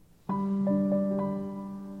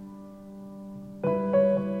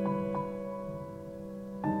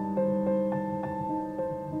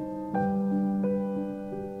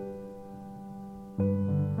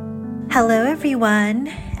Hello, everyone,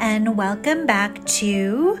 and welcome back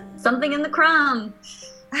to Something in the Crumb.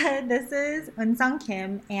 This is Unsung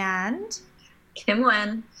Kim Kim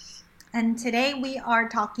Wen. and today we are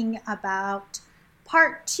talking about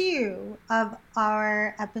part 2 of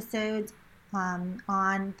our episodes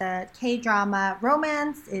on the K-drama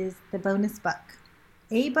Romance is the bonus book.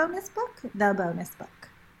 A bonus book? The bonus book.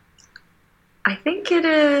 I think it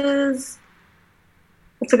is.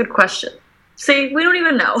 That's a good question. See, we don't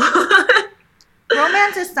even know.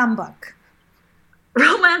 Romance is some book.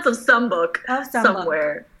 Romance of some book Of some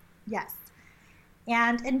somewhere. book. Yes.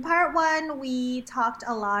 And in part 1, we talked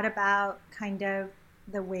a lot about kind of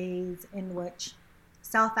the ways in which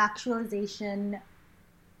self-actualization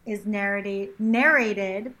is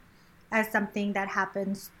narrated as something that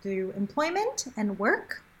happens through employment and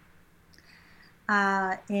work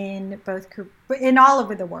in all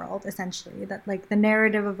over the world, essentially. That like the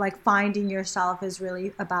narrative of like finding yourself is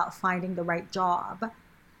really about finding the right job.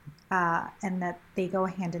 And that they go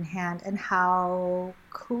hand in hand, and how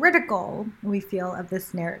critical we feel of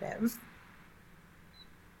this narrative.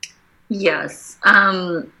 Yes.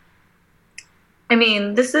 I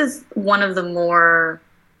mean, this is one of the more,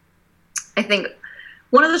 I think,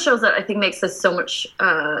 one of the shows that I think makes this so much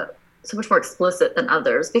more explicit than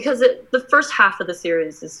others, because the first half of the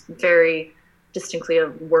series is very distinctly a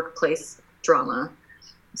workplace drama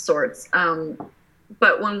sorts.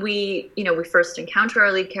 But when we first encounter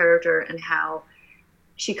our lead character and how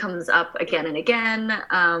she comes up again and again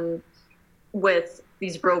with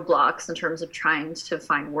these roadblocks in terms of trying to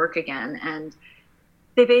find work again, and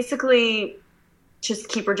they basically just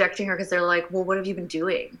keep rejecting her because they're like, well, what have you been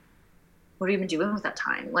doing? What have you been doing with that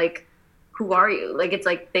time? Like, who are you? Like, it's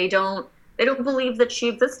like they don't believe that she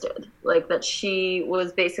existed. Like, that she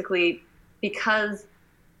was basically, because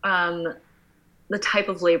the type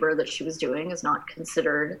of labor that she was doing is not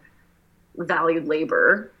considered valued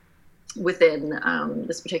labor within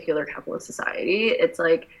this particular capitalist society. It's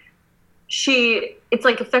like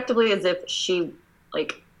effectively as if she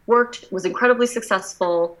like worked, was incredibly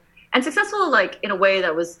successful like in a way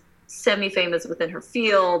that was semi-famous within her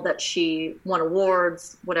field, that she won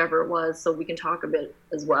awards, whatever it was. So we can talk a bit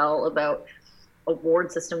as well about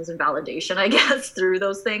award systems and validation, I guess, through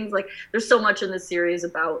those things. Like, there's so much in this series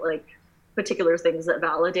about like particular things that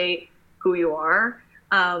validate who you are.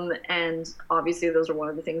 And obviously those are one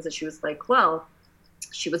of the things that she was like, well,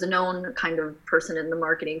 she was a known kind of person in the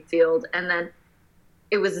marketing field. And then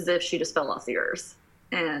it was as if she just fell off the earth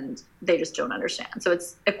and they just don't understand. So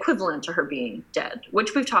it's equivalent to her being dead,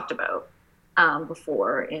 which we've talked about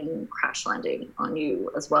before in Crash Landing on You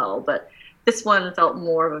as well. But this one felt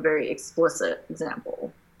more of a very explicit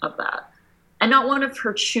example of that, and not one of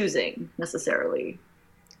her choosing necessarily.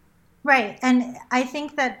 Right. And I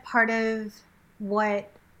think that part of what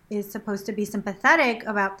is supposed to be sympathetic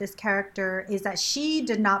about this character is that she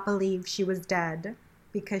did not believe she was dead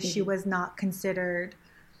because she was not considered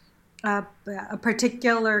a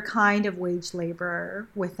particular kind of wage laborer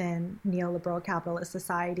within neoliberal capitalist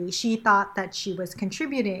society. She thought that she was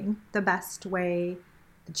contributing the best way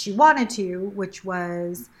that she wanted to, which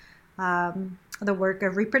was the work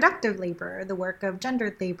of reproductive labor, the work of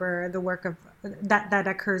gendered labor, the work of that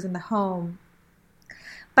occurs in the home.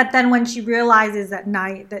 But then when she realizes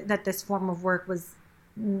that this form of work was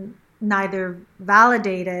neither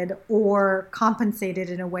validated or compensated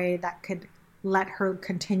in a way that could let her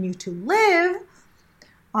continue to live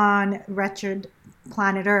on wretched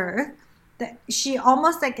planet Earth, that she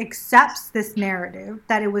almost like accepts this narrative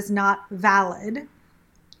that it was not valid,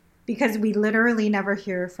 because we literally never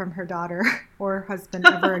hear from her daughter or her husband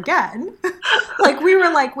ever again. Like, we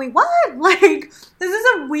were like, wait, what? Like, this is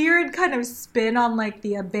a weird kind of spin on like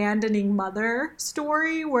the abandoning mother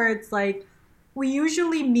story, where it's like we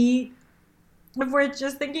usually meet, if we're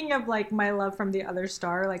just thinking of like My Love from the Other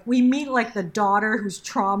Star, like we meet like the daughter who's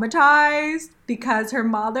traumatized because her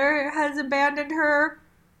mother has abandoned her.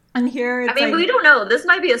 And here it's we don't know. This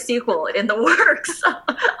might be a sequel in the works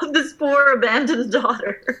of this poor abandoned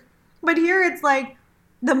daughter. But here it's like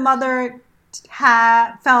the mother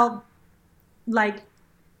felt like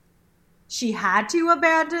she had to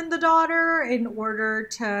abandon the daughter in order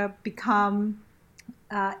to become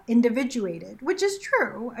individuated, which is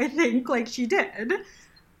true. I think like she did.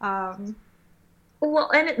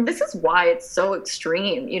 Well, and this is why it's so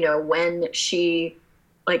extreme, when she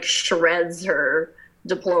like shreds her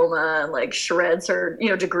diploma and like shreds her,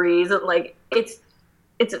 degrees, and like it's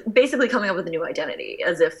basically coming up with a new identity,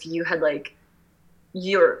 as if you had like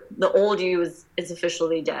the old you is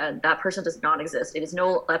officially dead. That person does not exist.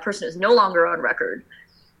 That person is no longer on record.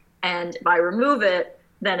 And if I remove it,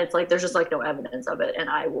 then it's like there's just like no evidence of it, and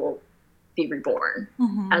I will be reborn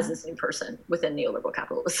as this new person within neoliberal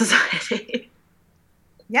capitalist society.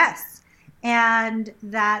 Yes. And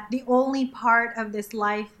that the only part of this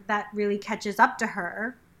life that really catches up to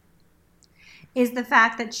her is the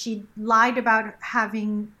fact that she lied about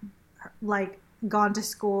having like gone to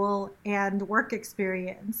school and work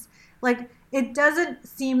experience. Like, it doesn't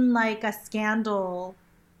seem like a scandal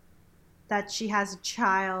that she has a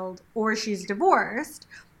child or she's divorced,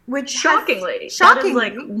 which shockingly, that is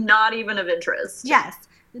like not even of interest. Yes.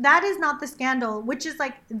 That is not the scandal, which is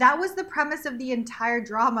like, that was the premise of the entire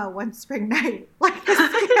drama One Spring Night. Like, the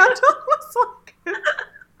scandal was like...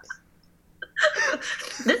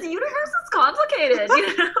 This universe is complicated,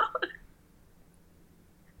 you know?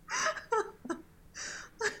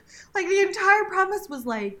 Like, the entire premise was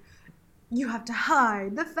like, you have to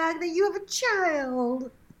hide the fact that you have a child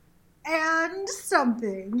and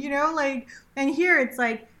something, you know? Like, and here it's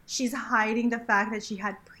like, she's hiding the fact that she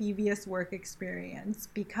had previous work experience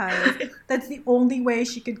because that's the only way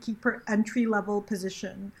she could keep her entry-level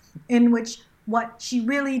position, in which what she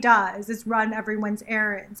really does is run everyone's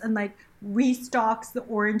errands and like restocks the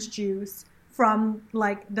orange juice from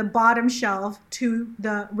like the bottom shelf to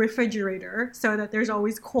the refrigerator so that there's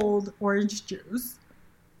always cold orange juice.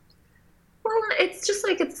 Well, it's just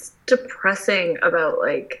like, it's depressing about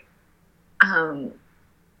like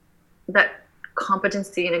that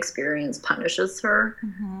competency and experience punishes her,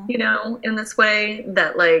 you know, in this way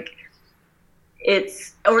that like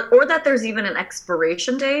it's, or that there's even an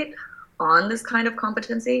expiration date on this kind of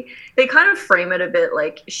competency. They kind of frame it a bit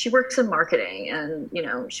like she works in marketing and, you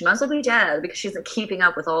know, she must well be dead because she isn't keeping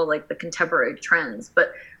up with all like the contemporary trends.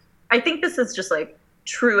 But I think this is just like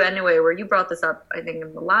true anyway, where you brought this up, I think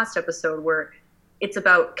in the last episode, where it's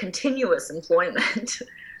about continuous employment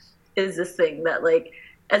is this thing that like,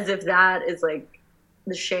 as if that is like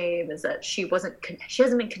the shame is that she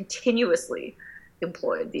hasn't been continuously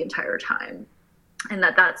employed the entire time, and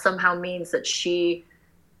that somehow means that she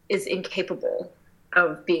is incapable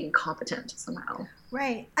of being competent somehow.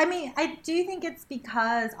 Right. I mean, I do think it's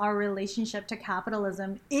because our relationship to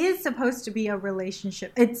capitalism is supposed to be a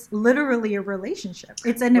relationship. It's literally a relationship.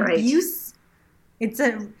 It's an abuse. It's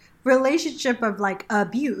a relationship of like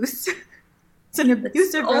abuse. It's an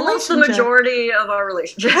abusive relationship. Almost the majority of our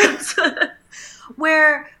relationships.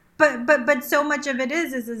 Where, but so much of it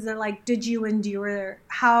is that like, did you endure,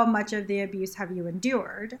 how much of the abuse have you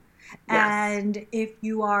endured? Yes. And if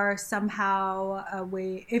you are somehow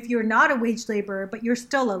if you're not a wage laborer, but you're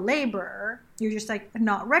still a laborer, you're just like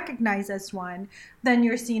not recognized as one, then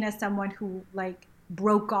you're seen as someone who like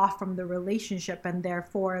broke off from the relationship, and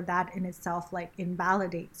therefore that in itself like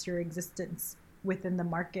invalidates your existence within the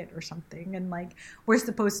market or something. And like, we're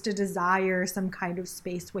supposed to desire some kind of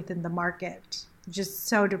space within the market. Just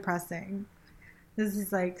so depressing. This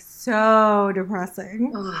is like so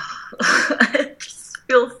depressing. I just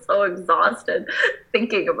feel so exhausted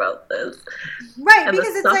thinking about this. Right, and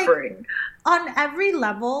because it's suffering. Like on every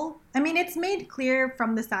level, I mean, it's made clear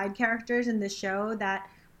from the side characters in the show that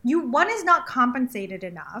one is not compensated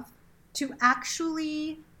enough to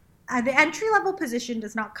actually, the entry-level position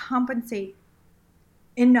does not compensate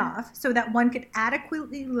enough so that one could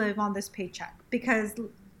adequately live on this paycheck. Because,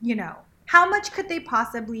 you know, how much could they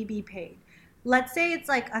possibly be paid? Let's say it's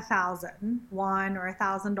like $1,001 or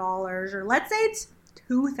 $1,000, or let's say it's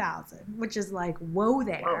 $2,000, which is like, whoa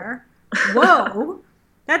there. Whoa.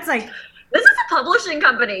 That's like... This is a publishing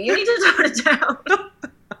company. You need to tone it down.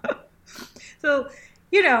 So,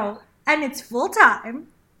 you know, and it's full-time.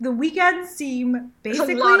 The weekends seem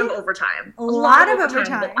basically... There's a lot of overtime. A lot of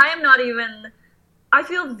overtime. I am not even... I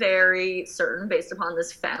feel very certain, based upon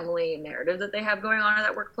this family narrative that they have going on in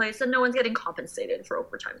that workplace, that no one's getting compensated for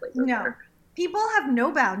overtime labor. No. There. People have no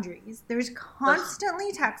boundaries. There's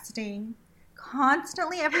constantly texting.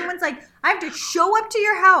 Constantly, everyone's like, I have to show up to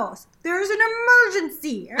your house. There's an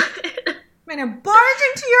emergency. I'm going to barge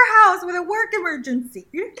into your house with a work emergency.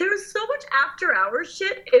 There's so much after-hours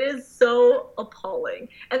shit. It is so appalling.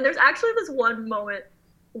 And there's actually this one moment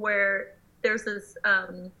where there's this...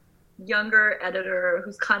 younger editor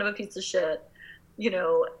who's kind of a piece of shit, you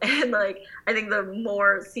know, and like I think the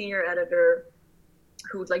more senior editor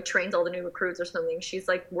who like trains all the new recruits or something, she's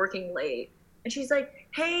like working late and she's like,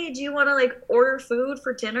 hey, do you want to like order food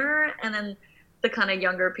for dinner? And then the kind of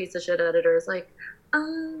younger piece of shit editor is like,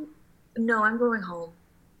 no, I'm going home.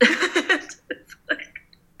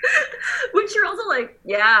 Which you're also like,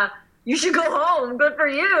 yeah, you should go home, good for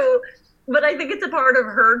you. But I think it's a part of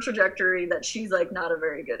her trajectory that she's like not a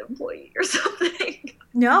very good employee or something.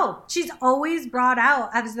 No, she's always brought out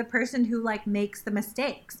as the person who like makes the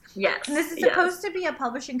mistakes. Yes. And this is supposed to be a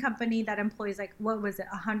publishing company that employs like, what was it,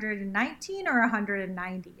 119 or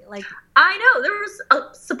 190? Like, I know there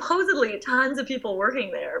was supposedly tons of people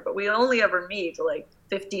working there, but we only ever meet like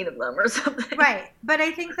 15 of them or something. Right. But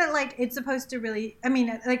I think that like it's supposed to really, I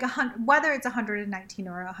mean, like whether it's 119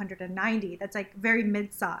 or 190, that's like very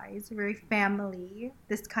mid-size, very family,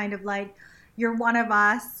 this kind of like, you're one of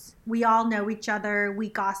us. We all know each other. We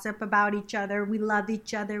gossip about each other. We love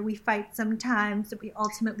each other. We fight sometimes, but we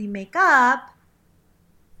ultimately make up.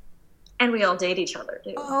 And we all date each other,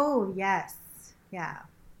 too. Oh, yes. Yeah.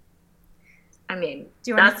 I mean,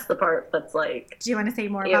 that's the part that's like... Do you want to say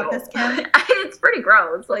more about this, Kim? It's pretty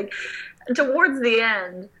gross. Like, towards the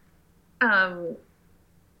end,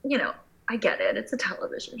 you know, I get it. It's a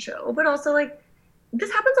television show. But also, like,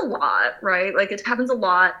 this happens a lot, right? Like, it happens a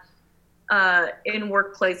lot. In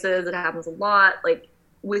workplaces, it happens a lot, like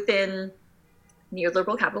within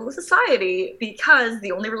neoliberal capitalist society, because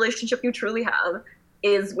the only relationship you truly have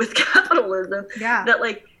is with capitalism. Yeah. That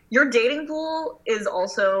like your dating pool is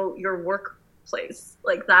also your workplace.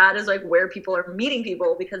 Like that is like where people are meeting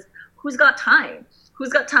people, because who's got time?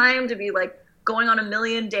 Who's got time to be like going on a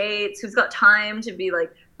million dates? Who's got time to be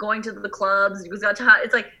like going to the clubs? Who's got time?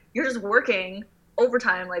 It's like you're just working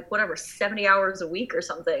overtime, like whatever, 70 hours a week or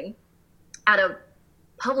something, at a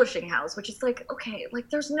publishing house, which is like, okay, like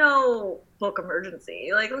there's no book emergency.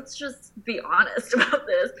 Like, let's just be honest about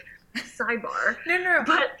this. Sidebar. No.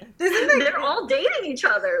 But they're all dating each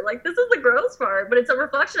other. Like, this is the gross part, but it's a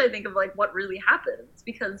reflection, I think, of like what really happens,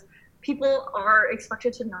 because people are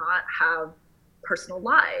expected to not have personal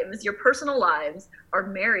lives. Your personal lives are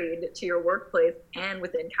married to your workplace, and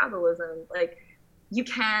within capitalism, like you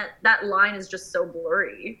can't, that line is just so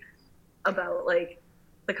blurry about like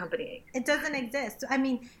the company. It doesn't exist. I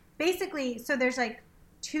mean, basically, so there's like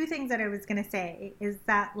two things that I was going to say is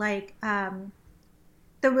that like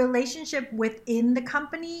the relationship within the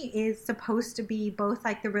company is supposed to be both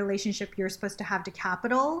like the relationship you're supposed to have to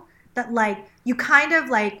capital, that like you kind of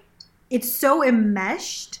like, it's so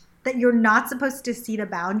enmeshed that you're not supposed to see the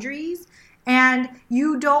boundaries, and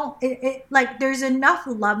you don't, like there's enough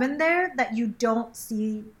love in there that you don't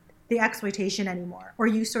see the exploitation anymore, or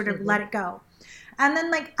you sort of let it go. And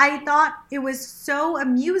then, like, I thought it was so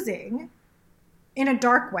amusing in a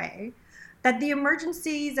dark way that the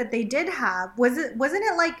emergencies that they did have, wasn't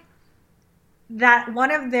it like that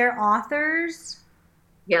one of their authors?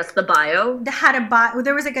 Yes, the bio. Had a bio.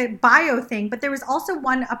 There was like a bio thing, but there was also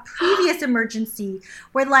a previous emergency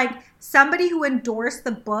where like somebody who endorsed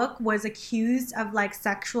the book was accused of like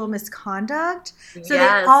sexual misconduct. So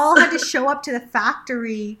they all had to show up to the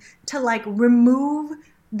factory to like remove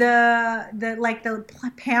the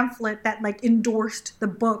pamphlet that like endorsed the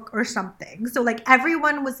book or something. So like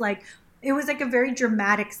everyone was like, it was like a very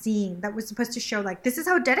dramatic scene that was supposed to show like this is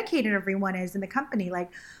how dedicated everyone is in the company, like,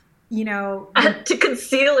 you know, to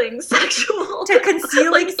concealing sexual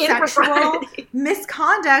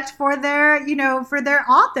misconduct for their, you know, for their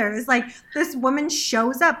authors. Like this woman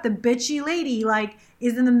shows up, the bitchy lady, like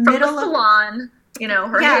is in the middle of the salon, you know,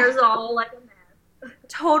 her hair's all like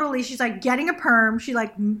totally. She's like getting a perm. She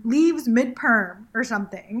like leaves mid-perm or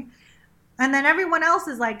something. And then everyone else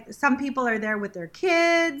is like, some people are there with their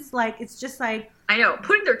kids. Like, it's just like. I know,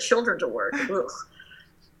 putting their children to work. Ugh.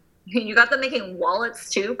 You got them making wallets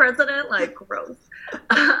too, President? Like, gross.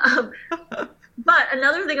 But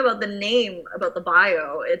another thing about the name, about the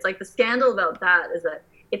bio, it's like the scandal about that is that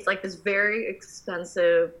it's like this very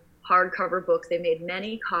expensive hardcover book. They made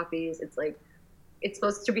many copies. It's like, it's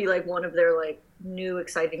supposed to be like one of their like new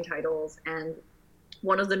exciting titles, and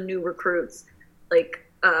one of the new recruits like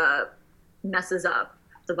messes up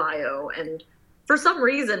the bio, and for some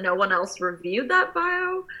reason no one else reviewed that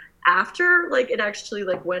bio after like it actually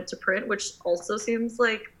like went to print, which also seems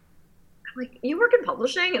like you work in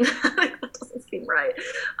publishing and like, that doesn't seem right.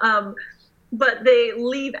 But they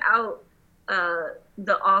leave out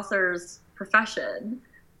the author's profession.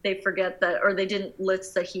 They forget that, or they didn't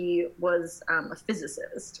list that he was a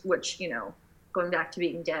physicist, which, you know, going back to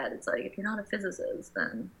being dead, it's like, if you're not a physicist,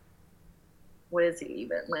 then what is he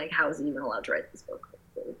even? Like, how is he even allowed to write this book?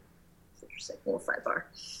 It's interesting. Little sidebar.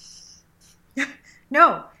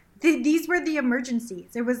 No, these were the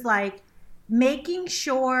emergencies. It was like making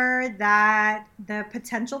sure that the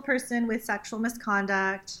potential person with sexual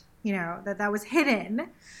misconduct, you know, that was hidden,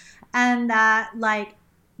 and that like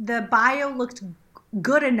the bio looked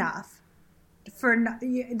good enough for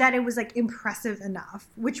that it was like impressive enough,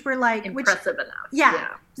 which were like impressive enough.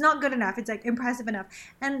 Yeah, it's not good enough. It's like impressive enough.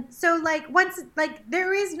 And so like once like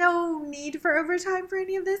there is no need for overtime for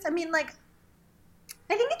any of this. I mean, like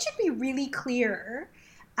I think it should be really clear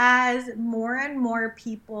as more and more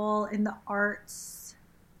people in the arts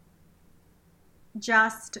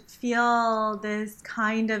just feel this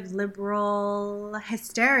kind of liberal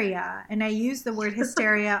hysteria. And I use the word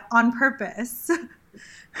hysteria on purpose.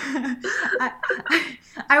 I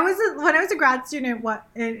when I was a grad student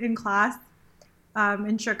in class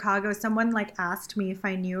in Chicago, someone like asked me if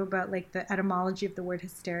I knew about like the etymology of the word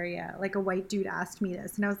hysteria. Like a white dude asked me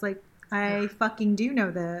this, and I was like, I fucking do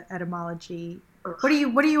know the etymology. What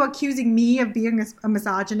are you accusing me of being a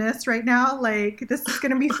misogynist right now? Like, this is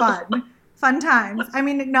gonna be fun times. I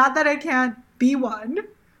mean, not that I can't be one.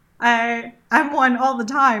 I'm one all the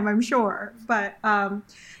time, I'm sure. But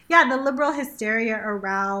yeah, the liberal hysteria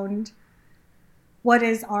around what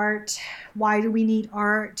is art, why do we need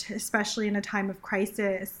art, especially in a time of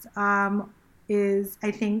crisis, is,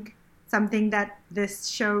 I think, something that this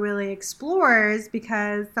show really explores,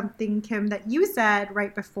 because something, Kim, that you said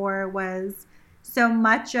right before was so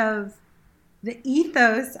much of the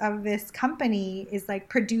ethos of this company is like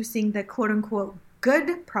producing the quote unquote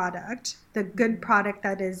good product, the good product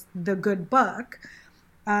that is the good book.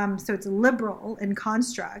 So it's liberal in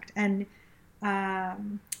construct. And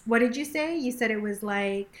what did you say? You said it was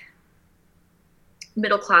like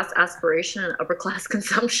middle class aspiration and upper class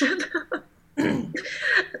consumption.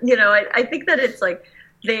 You know, I think that it's like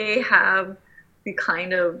they have the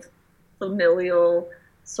kind of familial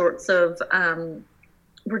sorts of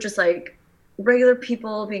we're just like regular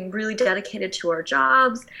people being really dedicated to our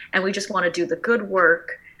jobs, and we just want to do the good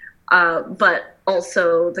work, but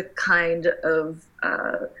also the kind of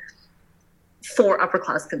for upper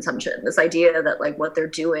class consumption, this idea that like what they're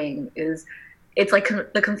doing is, it's like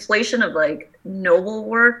the conflation of like noble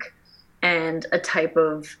work and a type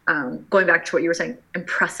of going back to what you were saying,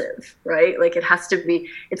 impressive, right? Like it has to be,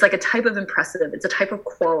 it's like a type of impressive, it's a type of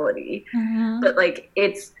quality, but like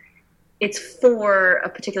it's for a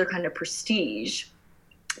particular kind of prestige,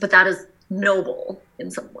 but that is noble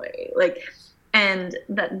in some way. Like, and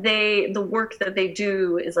that the work that they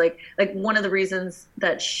do is like one of the reasons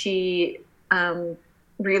that she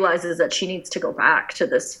realizes that she needs to go back to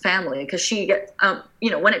this family, because she gets,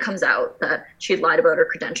 you know, when it comes out that she had lied about her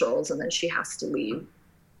credentials and then she has to leave,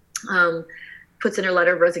 puts in her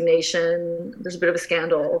letter of resignation. There's a bit of a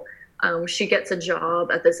scandal. She gets a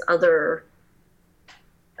job at this other,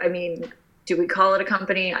 I mean, do we call it a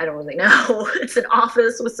company? I don't really know. It's an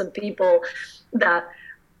office with some people that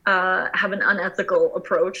have an unethical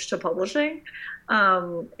approach to publishing,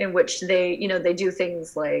 in which they, you know, they do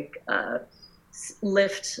things like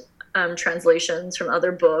lift translations from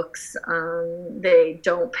other books. They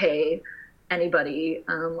don't pay anybody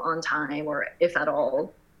on time, or if at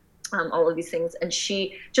all of these things. And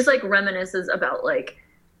she just like reminisces about like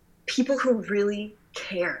people who really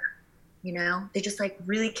care. You know, they just like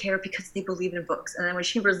really care because they believe in books. And then when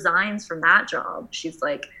she resigns from that job, she's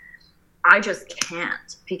like, I just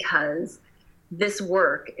can't, because this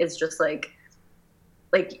work is just like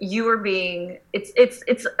you are being, it's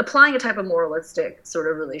applying a type of moralistic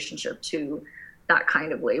sort of relationship to that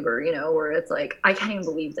kind of labor, you know, where it's like, I can't even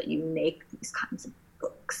believe that you make these kinds of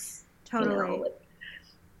books. Totally. You know? Like,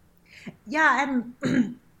 yeah.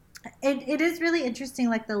 And it is really interesting,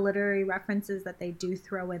 like the literary references that they do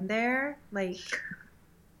throw in there. Like,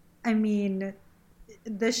 I mean,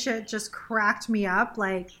 this shit just cracked me up.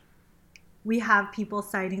 Like, we have people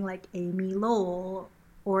citing like Amy Lowell,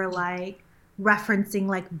 or like referencing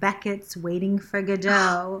like Beckett's Waiting for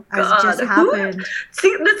Godot, as just happened.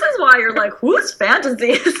 See, this is why you're like, whose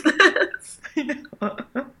fantasy is this?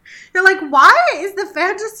 You're like, why is the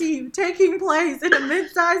fantasy taking place in a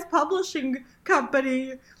mid-sized publishing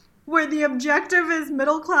company where the objective is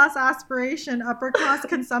middle-class aspiration, upper-class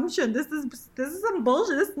consumption? This is some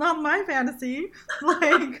bullshit. This is not my fantasy.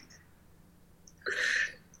 Like,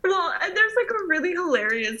 well, and there's like a really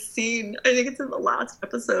hilarious scene, I think it's in the last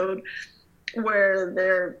episode, where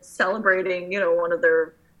they're celebrating, you know, one of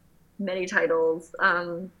their many titles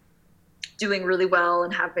doing really well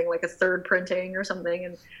and having like a third printing or something,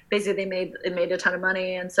 and basically it made a ton of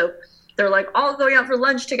money, and so they're like all going out for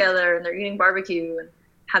lunch together, and they're eating barbecue and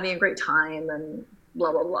having a great time and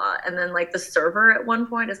blah blah blah. And then like the server at one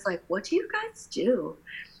point is like, what do you guys do?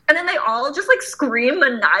 And then they all just like scream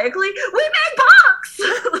maniacally, we make books.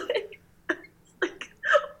 like,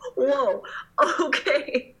 whoa,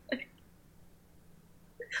 okay.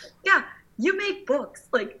 Yeah, you make books.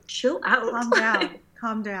 Like, chill out.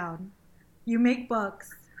 Calm down. You make books.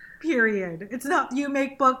 Period. It's not you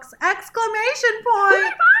make books! Exclamation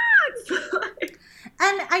point. Books!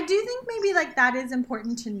 And I do think maybe like that is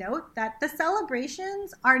important to note, that the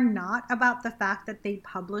celebrations are not about the fact that they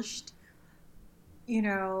published,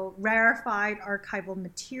 rarefied archival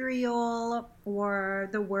material or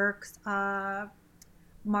the works of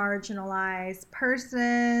marginalized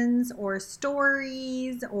persons or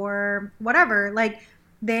stories or whatever. Like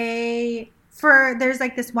there's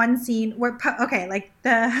like this one scene where, okay, like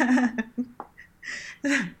there's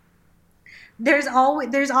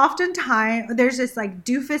this like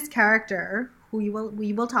doofus character who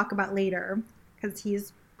we will talk about later because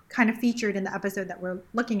he's kind of featured in the episode that we're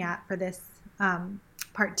looking at for this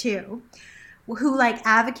part 2, who like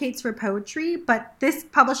advocates for poetry, but this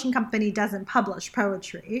publishing company doesn't publish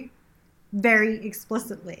poetry very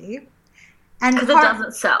explicitly. And because it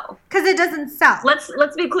doesn't sell. Because it doesn't sell.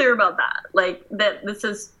 Let's be clear about that. Like that this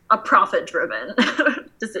is a profit-driven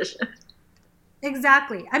decision.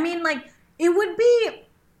 Exactly. I mean, like it would be.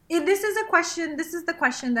 This is the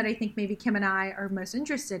question that I think maybe Kim and I are most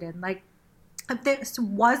interested in. Like, if this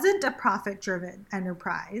wasn't a profit-driven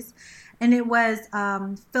enterprise, and it was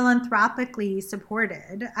philanthropically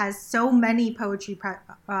supported, as so many poetry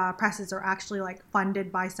presses are actually like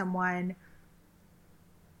funded by someone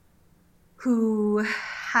who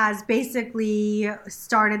has basically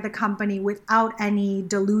started the company without any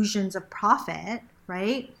delusions of profit,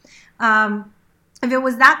 right? If it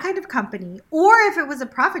was that kind of company, or if it was a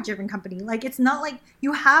profit-driven company, like it's not like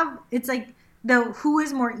it's like who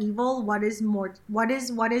is more evil, what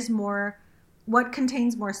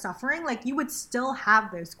contains more suffering, like you would still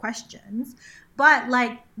have those questions. But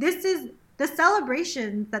like this is the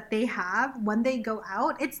celebrations that they have when they go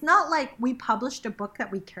out. It's not like we published a book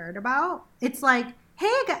that we cared about. It's like,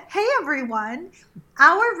 hey everyone,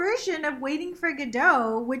 our version of Waiting for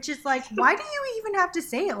Godot, which is like, why do you even have to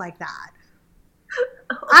say it like that?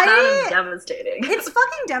 That is devastating. It's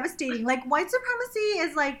fucking devastating. Like white supremacy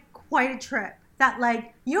is like quite a trip. That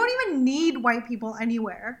like you don't even need white people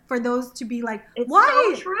anywhere for those to be like, it's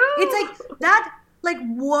why? So true. It's like that. Like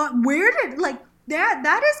what? Where did like that?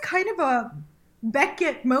 That is kind of a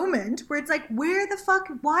Beckett moment where it's like, where the fuck?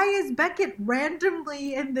 Why is Beckett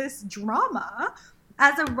randomly in this drama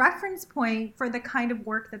as a reference point for the kind of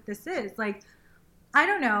work that this is? Like, I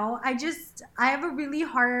don't know. I have a really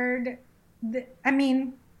hard. I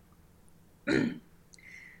mean,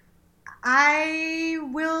 I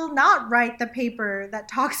will not write the paper that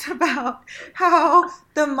talks about how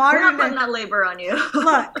the modern... We're not putting that labor on you.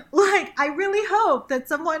 Look, like, I really hope that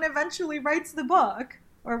someone eventually writes the book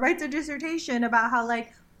or writes a dissertation about how,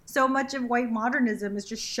 like, so much of white modernism is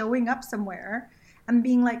just showing up somewhere and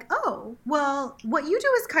being like, oh, well, what you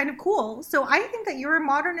do is kind of cool, so I think that you're a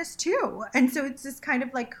modernist too. And so it's this kind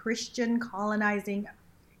of, like, Christian colonizing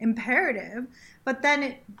imperative, but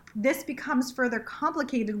then this becomes further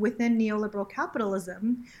complicated within neoliberal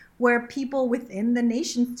capitalism, where people within the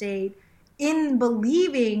nation state, in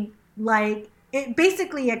believing like it,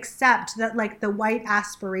 basically accept that like the white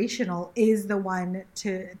aspirational is the one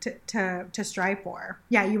to strive for.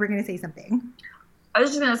 Yeah, you were going to say something. I was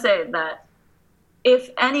just going to say that if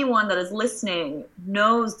anyone that is listening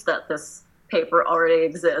knows that this paper already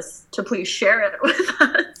exists, to please share it with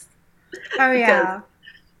us. Oh yeah.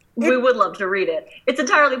 We would love to read it. It's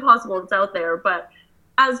entirely possible it's out there, but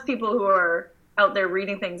as people who are out there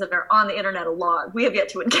reading things and are on the internet a lot, we have yet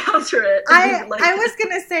to encounter it. I was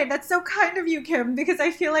going to say, that's so kind of you, Kim, because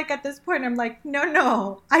I feel like at this point I'm like,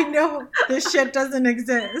 no, I know this shit doesn't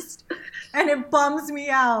exist. And it bums me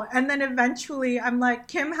out. And then eventually I'm like,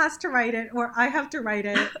 Kim has to write it, or I have to write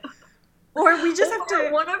it. Or we just have to...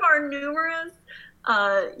 One of our numerous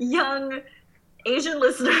young Asian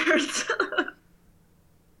listeners...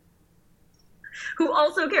 who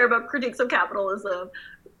also care about critiques of capitalism,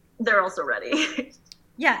 they're also ready.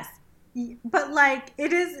 Yes. But like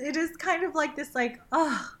it is kind of like this like,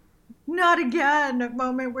 oh, not again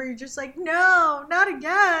moment where you're just like, no, not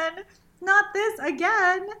again. Not this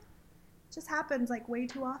again. It just happens like way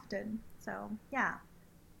too often. So yeah.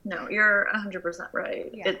 No, you're 100%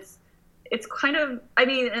 right. Yeah. It's kind of, I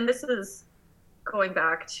mean, and this is going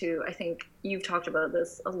back to, I think you've talked about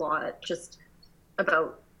this a lot, just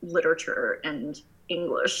about literature and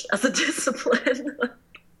English as a discipline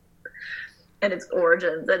and its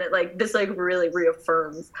origins, and it like this like really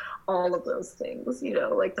reaffirms all of those things, you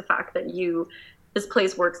know, like the fact that this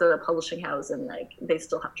place works at a publishing house and like they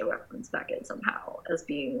still have to reference Beckett somehow as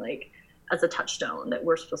being like as a touchstone that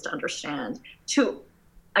we're supposed to understand, to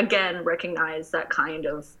again recognize that kind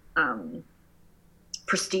of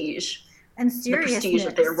prestige and seriousness, the prestige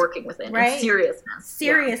that they're working within, right? And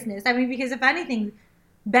seriousness. I mean, because if anything,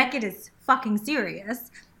 Beckett is fucking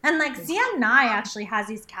serious. And like Xian Nai actually has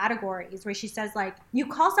these categories where she says like, you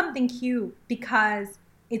call something cute because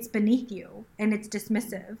it's beneath you and it's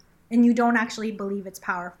dismissive and you don't actually believe it's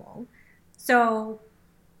powerful. So,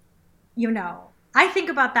 you know, I think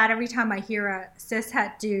about that every time I hear a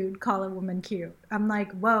cishet dude call a woman cute. I'm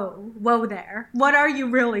like, whoa there. What are you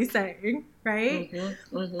really saying, right?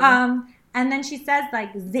 And then she says like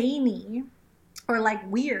zany or like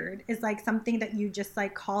weird is like something that you just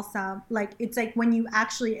like call some, like it's like when you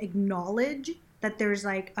actually acknowledge that there's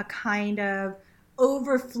like a kind of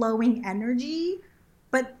overflowing energy,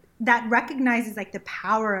 but that recognizes like the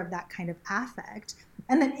power of that kind of affect.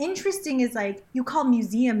 And then interesting is like you call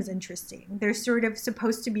museums interesting. They're sort of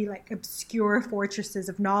supposed to be like obscure fortresses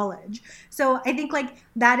of knowledge. So I think like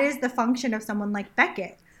that is the function of someone like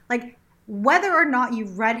Beckett. Like whether or not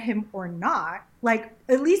you've read him or not, like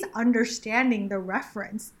at least understanding the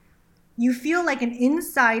reference, you feel like an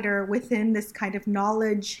insider within this kind of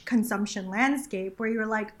knowledge consumption landscape where you're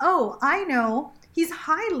like, oh, I know he's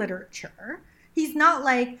high literature. He's not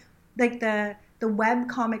like the web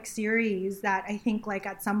comic series that I think like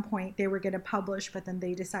at some point they were going to publish, but then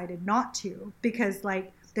they decided not to because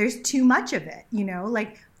like there's too much of it, you know,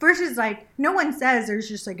 like versus like no one says there's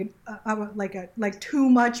just like a too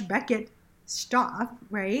much Beckett stuff,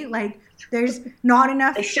 right? Like there's not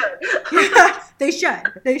enough. They should. Yeah,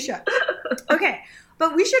 they should. Okay.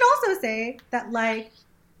 But we should also say that like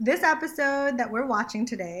this episode that we're watching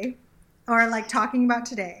today or like talking about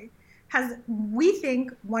today has, we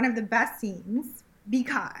think, one of the best scenes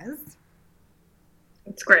because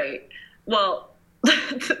it's great. Well,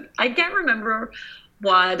 I can't remember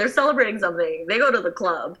why they're celebrating something. They go to the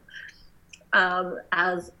club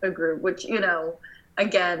as a group, which, you know,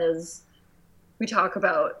 again, is we talk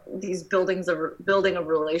about these building of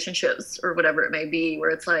relationships or whatever it may be, where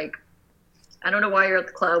it's like, I don't know why you're at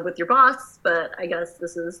the club with your boss, but I guess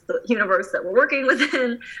this is the universe that we're working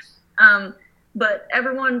within. But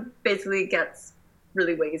everyone basically gets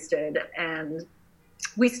really wasted, and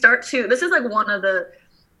we start to, this is like one of the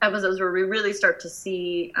episodes where we really start to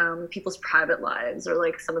see people's private lives or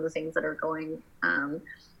like some of the things that are going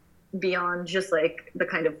beyond just like the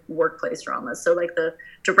kind of workplace drama. So like the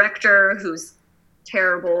director who's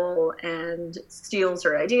terrible and steals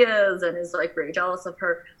her ideas and is like very jealous of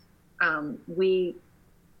her. We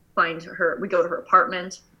find her, we go to her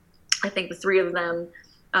apartment. I think the three of them,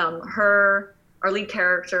 her, our lead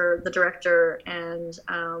character, the director, and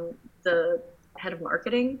the head of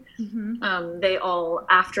marketing, they all,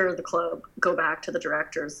 after the club, go back to the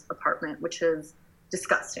director's apartment, which is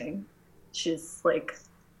disgusting. She's like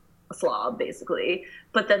a slob, basically.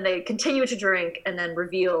 But then they continue to drink and then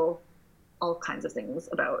reveal all kinds of things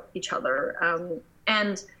about each other.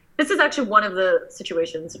 And this is actually one of the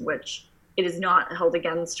situations in which it is not held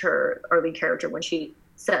against her, our lead character, when she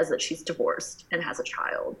says that she's divorced and has a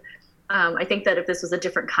child. I think that if this was a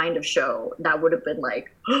different kind of show, that would have been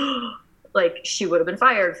like, like she would have been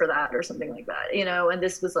fired for that or something like that, you know? And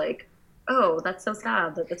this was like, oh, that's so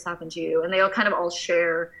sad that this happened to you. And they all kind of all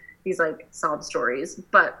share these like sob stories.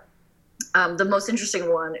 But the most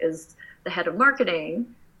interesting one is the head of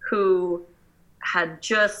marketing, who had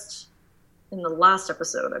just, in the last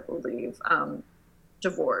episode, I believe,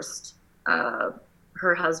 divorced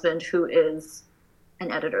her husband, who is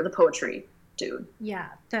an editor, the poetry dude. Yeah,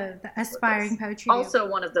 the aspiring poetry dude. Also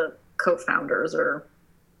one of the co-founders or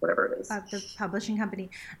whatever it is. Of the publishing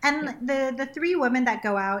company. And the three women that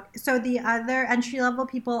go out, so the other entry-level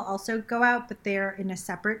people also go out, but they're in a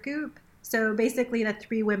separate group. So basically the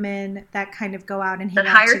three women that kind of go out and hang out. The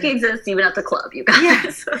hierarchy exists even at the club, you guys.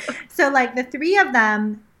 Yes. So like the three of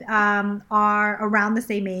them are around the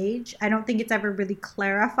same age. I don't think it's ever really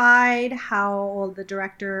clarified how old the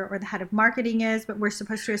director or the head of marketing is, but we're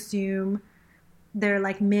supposed to assume they're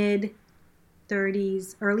like mid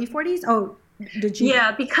 30s, early 40s. Oh, did you?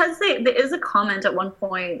 Yeah, because there is a comment at one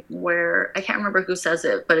point where I can't remember who says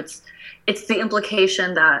it, but it's the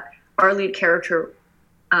implication that our lead character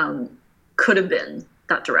could have been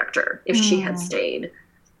that director if she had stayed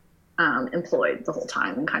employed the whole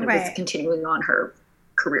time and kind of was continuing on her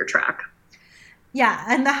career track. Yeah,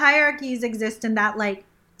 and the hierarchies exist in that, like,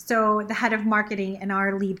 so the head of marketing and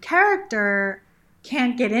our lead character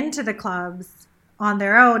can't get into the clubs on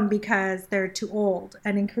their own because they're too old.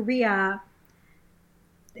 And in Korea,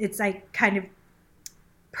 it's like kind of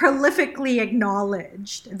prolifically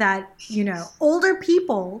acknowledged that, you know, older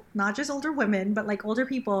people, not just older women, but like older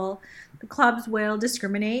people, the clubs will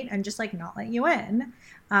discriminate and just like not let you in.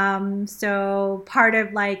 So part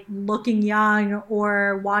of like looking young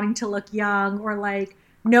or wanting to look young or like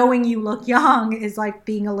knowing you look young is like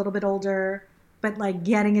being a little bit older, but like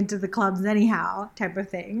getting into the clubs anyhow type of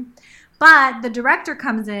thing. But the director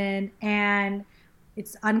comes in and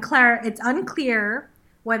it's unclear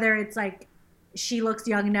whether it's like she looks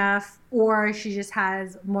young enough, or she just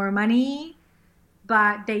has more money,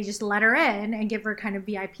 but they just let her in and give her kind of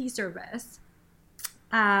VIP service.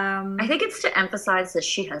 I think it's to emphasize that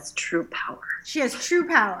she has true power. She has true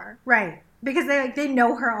power, right? Because they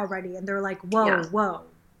know her already, and they're like, whoa, whoa.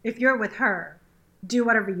 If you're with her, do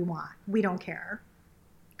whatever you want. We don't care.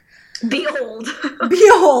 Behold.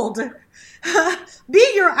 Behold.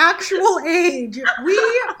 Be your actual age.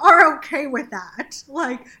 We are okay with that.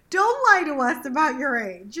 Like, don't lie to us about your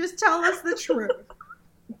age. Just tell us the truth.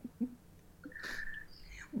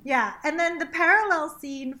 Yeah, and then the parallel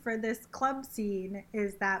scene for this club scene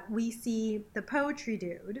is that we see the poetry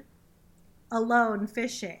dude alone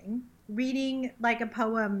fishing, reading like a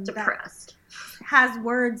poem depressed. That has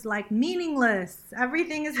words like meaningless.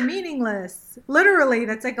 Everything is meaningless. Literally,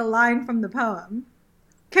 that's like a line from the poem.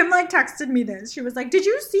 Kim like texted me this. She was like, did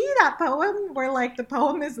you see that poem where like the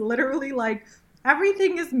poem is literally like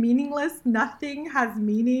everything is meaningless, nothing has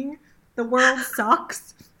meaning, the world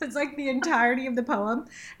sucks. It's like the entirety of the poem.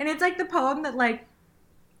 And it's like the poem that like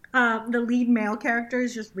the lead male character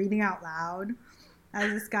is just reading out loud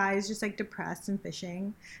as this guy is just like depressed and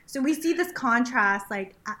fishing. So we see this contrast,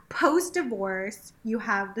 like post-divorce, you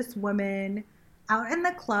have this woman out in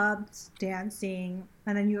the clubs dancing,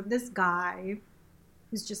 and then you have this guy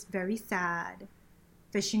who's just very sad,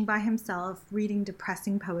 fishing by himself, reading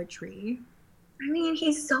depressing poetry. I mean,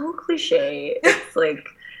 he's so cliche. It's like,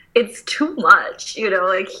 it's too much, you know,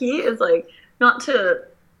 like he is like, not to,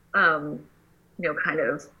 you know, kind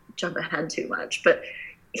of jump ahead too much, but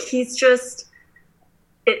he's just,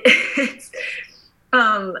 it's,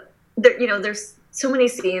 there, you know, there's so many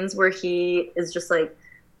scenes where he is just like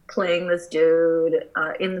playing this dude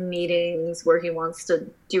in the meetings where he wants to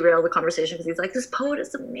derail the conversation because he's like, this poet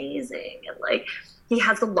is amazing, and like he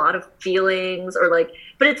has a lot of feelings, or like,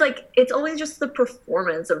 but it's like it's always just the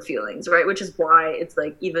performance of feelings, right? Which is why it's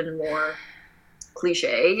like even more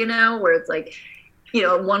cliche, you know, where it's like, you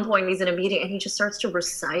know, at one point he's in a meeting and he just starts to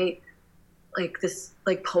recite like this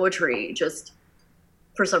like poetry just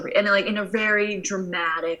for some reason, and like in a very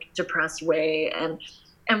dramatic, depressed way, and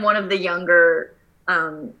one of the younger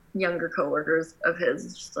coworkers of his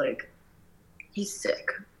is just like, he's sick.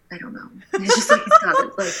 I don't know. He's just like, he's got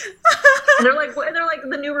it. Like, and they're like,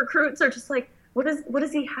 the new recruits are just like, what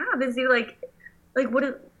does he have? Is he like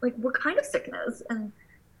what kind of sickness? And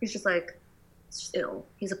he's just like, it's just ill.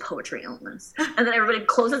 He's a poetry illness. And then everybody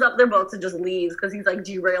closes up their books and just leaves because he's like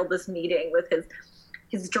derailed this meeting with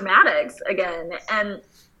his dramatics again. And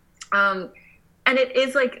it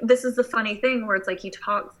is like, this is the funny thing where it's like he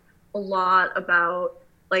talks a lot about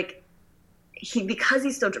like because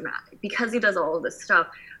he's so dramatic, because he does all of this stuff,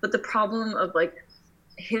 but the problem of like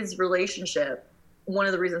his relationship, one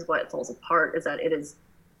of the reasons why it falls apart is that it is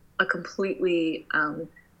a completely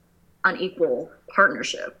unequal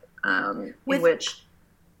partnership in which,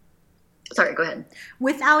 sorry, go ahead.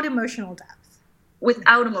 Without emotional depth.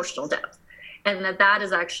 And that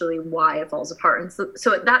is actually why it falls apart. And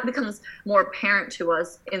so that becomes more apparent to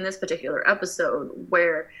us in this particular episode,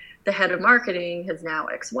 where the head of marketing, his now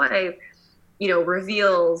ex-wife, you know,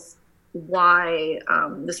 reveals why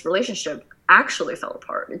this relationship actually fell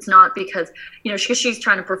apart. It's not because, you know, she's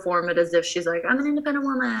trying to perform it as if she's like, I'm an independent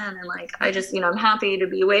woman, and like, I just, you know, I'm happy to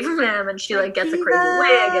be away from him, and she like gets a crazy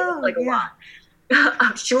wig, and it's like a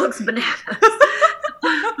lot. She looks bananas.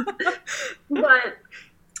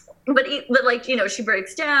 but like, you know, she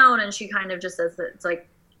breaks down and she kind of just says that it's like,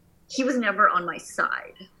 he was never on my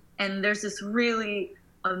side. And there's this really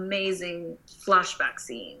amazing flashback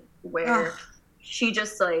scene where she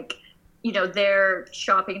just like, you know, they're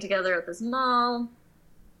shopping together at this mall,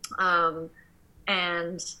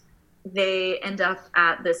 and they end up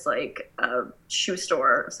at this like shoe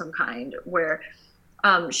store of some kind where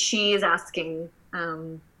she is asking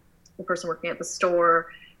the person working at the store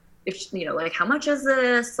if, you know, like, how much is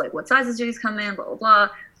this? Like, what sizes do these come in? Blah, blah, blah.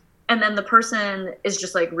 And then the person is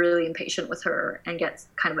just like really impatient with her and gets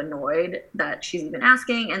kind of annoyed that she's even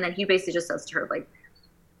asking. And then he basically just says to her, like,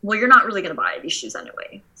 well, you're not really going to buy these shoes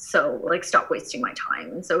anyway, so like, stop wasting my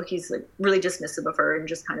time. And so he's like really dismissive of her and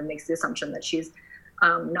just kind of makes the assumption that she's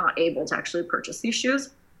not able to actually purchase these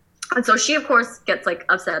shoes. And so she, of course, gets like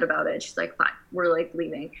upset about it. She's like, fine, we're like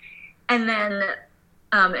leaving. And then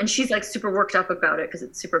and she's like super worked up about it because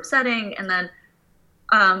it's super upsetting. And then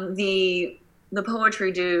the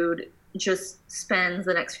poetry dude just spends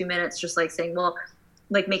the next few minutes just like saying, well,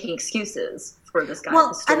 like making excuses for this guy at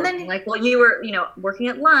the store. And then, like, well, you were, you know, working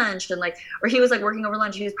at lunch, and like, or he was like working over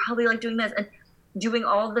lunch, he was probably like doing this and doing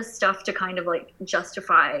all this stuff to kind of like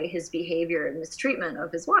justify his behavior and mistreatment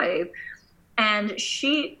of his wife. And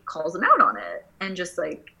she calls him out on it and just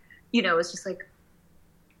like it's just like,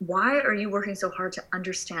 why are you working so hard to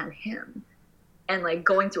understand him? And like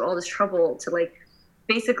going through all this trouble to like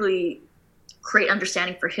basically create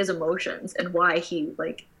understanding for his emotions and why he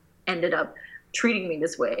like ended up treating me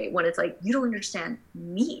this way, when it's like, you don't understand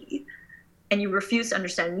me and you refuse to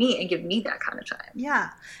understand me and give me that kind of time. Yeah.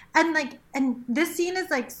 And this scene is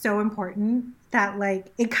like so important that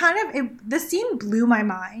like the scene blew my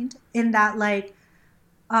mind in that like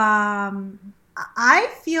I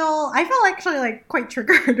feel actually like quite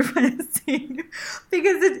triggered by the scene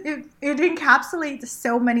because it encapsulates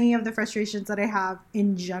so many of the frustrations that I have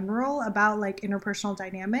in general about like interpersonal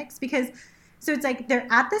dynamics. Because so it's like they're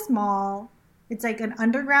at this mall, it's like an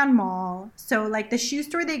underground mall, so like the shoe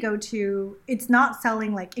store they go to, it's not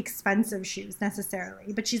selling like expensive shoes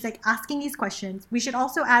necessarily, but she's like asking these questions. We should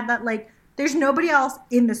also add that like there's nobody else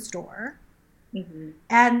in the store. Mm-hmm.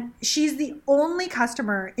 And she's the only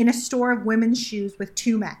customer in a store of women's shoes with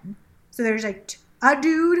two men. So there's like a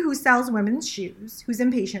dude who sells women's shoes who's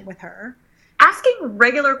impatient with her. Asking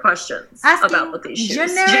regular questions about these shoes.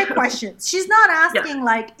 Generic questions. She's not asking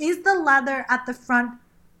like, is the leather at the front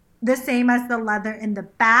the same as the leather in the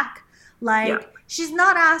back? Like, she's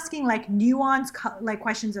not asking like nuanced like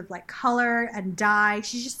questions of like color and dye.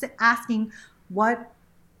 She's just asking what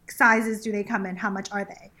sizes do they come in? How much are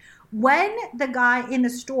they? When the guy in the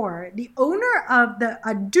store, the owner of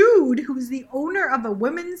a dude who's the owner of a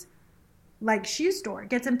women's like shoe store,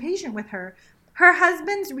 gets impatient with her, her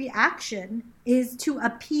husband's reaction is to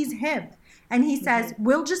appease him. And he says,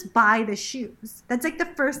 we'll just buy the shoes. That's like the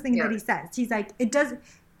first thing that he says. He's like,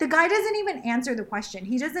 the guy doesn't even answer the question.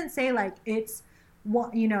 He doesn't say like, it's,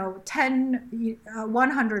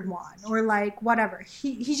 100 won or like whatever.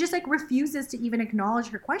 He just like refuses to even acknowledge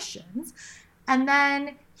her questions. And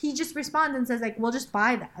then he just responds and says like, we'll just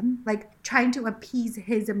buy them, like trying to appease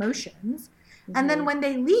his emotions. Mm-hmm. And then when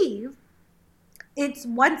they leave, it's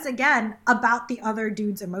once again about the other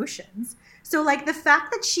dude's emotions. So like the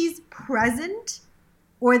fact that she's present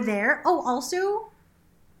or there. Oh, also,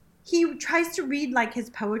 he tries to read like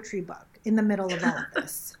his poetry book in the middle of all of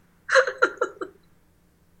this.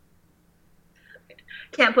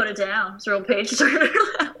 Can't put it down. It's a real page turner.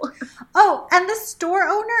 Oh, and the store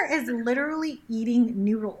owner is literally eating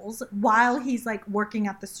noodles while he's like working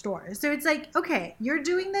at the store. So it's like, okay, you're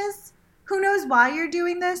doing this. Who knows why you're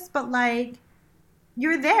doing this? But like,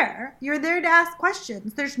 you're there. You're there to ask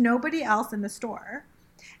questions. There's nobody else in the store.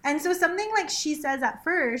 And so something like she says at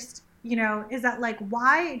first, is that like,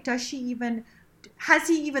 why has he even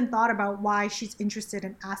thought about why she's interested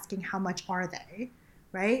in asking how much are they?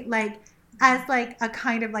 Right? Like, as like a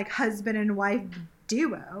kind of like husband and wife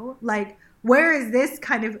duo, like where is this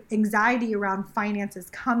kind of anxiety around finances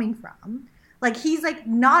coming from? Like he's like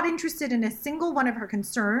not interested in a single one of her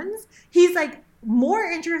concerns. He's like more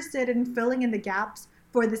interested in filling in the gaps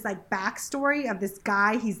for this like backstory of this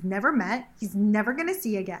guy he's never met, he's never gonna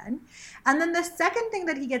see again. And then the second thing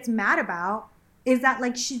that he gets mad about is that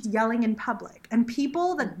like she's yelling in public and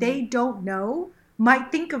people that they don't know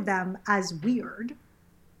might think of them as weird.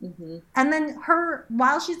 Mm-hmm. And then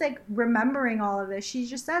while she's like remembering all of this, she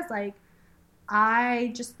just says like,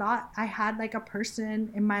 I just thought I had like a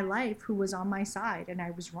person in my life who was on my side and I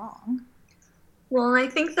was wrong. Well, I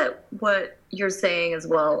think that what you're saying as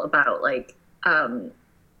well about like,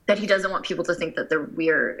 that he doesn't want people to think that they're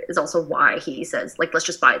weird is also why he says like, let's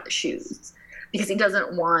just buy the shoes, because he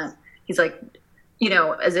doesn't want, he's like,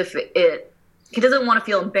 as if he doesn't want to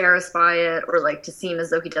feel embarrassed by it or like to seem as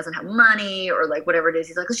though he doesn't have money or like whatever it is.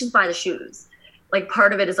 He's like, let's just buy the shoes. Like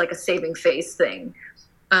part of it is like a saving face thing,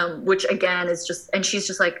 which again is just, and she's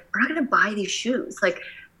just like, we're not going to buy these shoes. Like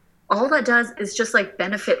all that does is just like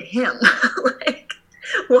benefit him. Like,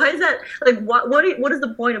 why is that? Like, what is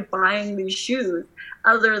the point of buying these shoes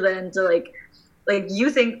other than to like you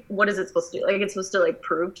think, what is it supposed to do? Like it's supposed to like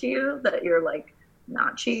prove to you that you're like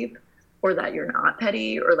not cheap, or that you're not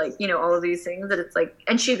petty, or like, all of these things that it's like,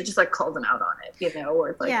 and she just like called him out on it, or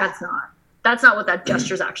it's like, that's not what that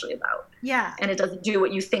gesture is actually about. Yeah. And it doesn't do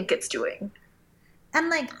what you think it's doing. And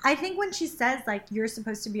like, I think when she says like, you're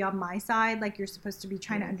supposed to be on my side, like you're supposed to be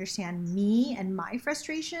trying to understand me and my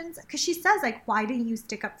frustrations. Cause she says like, why didn't you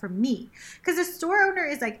stick up for me? Cause the store owner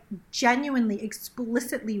is like genuinely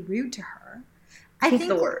explicitly rude to her. He's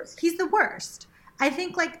the worst. He's the worst. I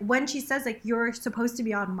think like when she says like, you're supposed to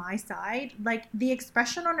be on my side, like the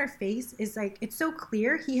expression on her face is like, it's so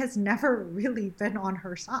clear he has never really been on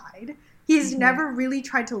her side. He's never really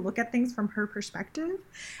tried to look at things from her perspective,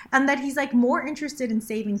 and that he's like more interested in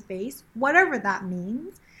saving face, whatever that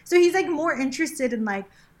means. So he's like more interested in like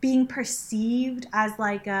being perceived as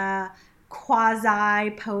like a quasi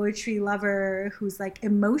poetry lover who's like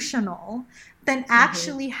emotional than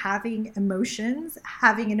actually having emotions,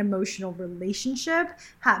 having an emotional relationship,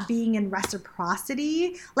 being in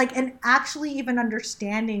reciprocity, like, and actually even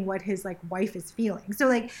understanding what his like wife is feeling. So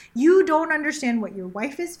like, you don't understand what your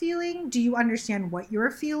wife is feeling. Do you understand what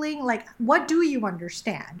you're feeling? Like, what do you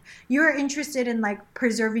understand? You're interested in like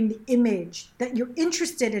preserving the image that you're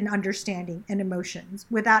interested in understanding and emotions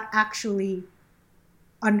without actually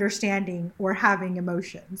understanding or having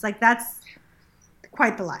emotions. Like, that's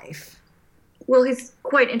quite the life. Well, he's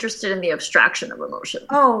quite interested in the abstraction of emotion.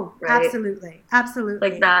 Oh, right? Absolutely.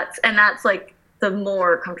 Like that's like the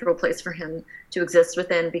more comfortable place for him to exist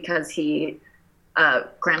within, because he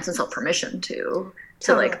grants himself permission to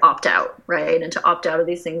like opt out, right? And to opt out of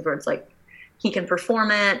these things where it's like he can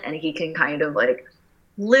perform it and he can kind of like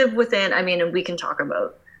live within. I mean, and we can talk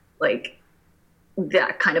about like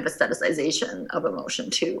that kind of aestheticization of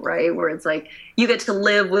emotion too, right? Where it's like you get to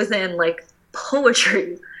live within like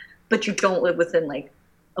poetry, but you don't live within like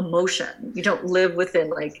emotion. You don't live within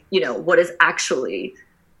like, you know, what is actually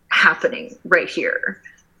happening right here.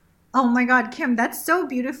 Oh my God, Kim, that's so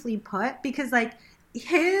beautifully put, because like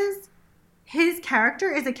his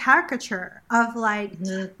character is a caricature of like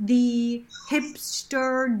the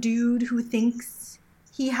hipster dude who thinks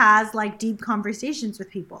he has like deep conversations with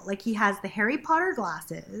people. Like he has the Harry Potter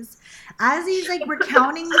glasses. As he's like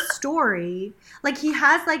recounting the story, like he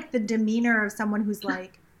has like the demeanor of someone who's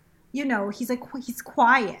like, you know, he's like, he's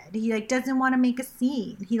quiet. He like doesn't want to make a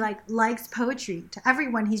scene. He like likes poetry. To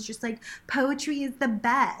everyone, he's just like, poetry is the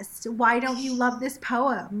best. Why don't you love this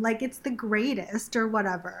poem? Like it's the greatest or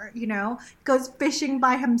whatever, you know? Goes fishing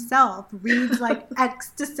by himself, reads like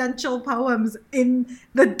existential poems in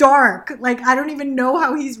the dark. Like I don't even know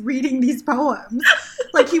how he's reading these poems.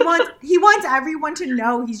 Like he wants everyone to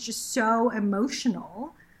know he's just so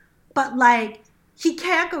emotional. But like he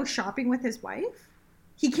can't go shopping with his wife.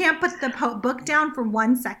 He can't put the book down for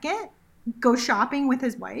 1 second, go shopping with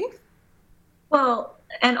his wife. Well,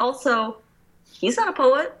 and also, he's not a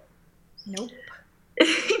poet. Nope.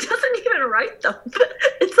 He doesn't even write them.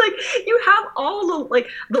 It's like you have all the like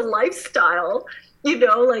the lifestyle, you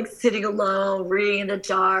know, like sitting alone, reading in the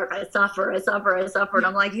dark. I suffer, and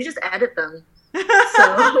I'm like, you just edit them.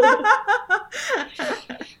 So.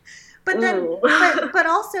 But then, but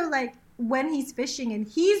also like. When he's fishing and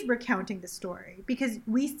he's recounting the story, because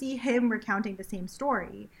we see him recounting the same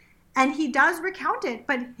story and he does recount it,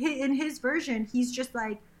 but in his version, he's just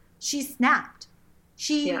like, she snapped.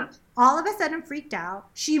 She all of a sudden freaked out.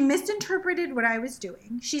 She misinterpreted what I was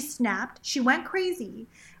doing. She snapped. She went crazy.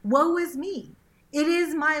 Woe is me. It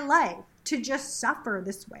is my life to just suffer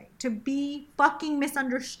this way, to be fucking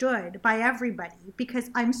misunderstood by everybody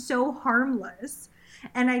because I'm so harmless.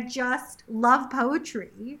 And I just love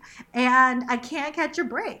poetry and I can't catch a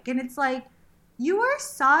break. And it's like, you are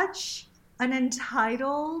such an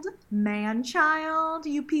entitled man-child,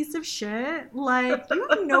 you piece of shit. Like, you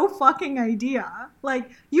have no fucking idea. Like,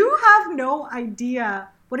 you have no idea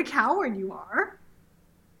what a coward you are.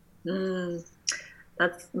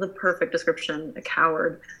 That's the perfect description, a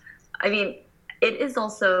coward. I mean, it is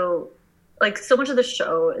also, like, so much of the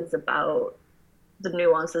show is about the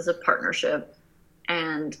nuances of partnership.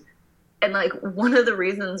 And like one of the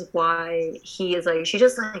reasons why he is like, she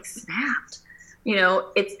just like snapped, you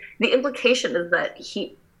know, it's the implication is that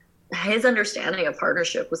his understanding of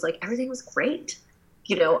partnership was like, everything was great.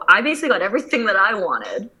 You know, I basically got everything that I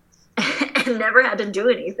wanted and never had to do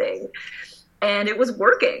anything. And it was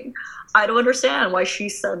working. I don't understand why she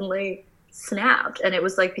suddenly snapped. And it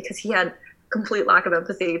was like, because he had complete lack of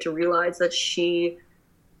empathy to realize that she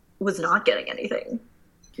was not getting anything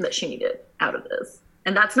that she needed out of this.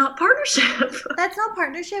 And that's not partnership. That's not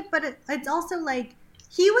partnership, but it's also like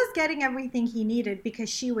he was getting everything he needed because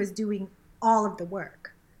she was doing all of the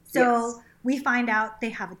work. So we find out they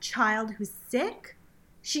have a child who's sick.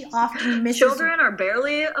 She often misses... Children are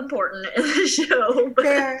barely important in the show.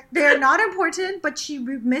 But... They're not important, but she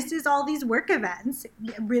misses all these work events,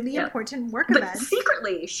 really important work events. But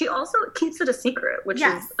secretly, she also keeps it a secret, which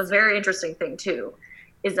is a very interesting thing too,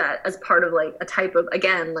 is that as part of like a type of,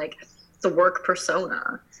 again, like the work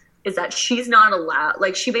persona, is that she's not allowed,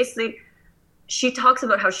 like she talks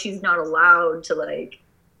about how she's not allowed to like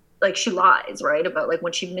she lies, right? About like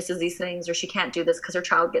when she misses these things or she can't do this because her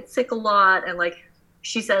child gets sick a lot. And like,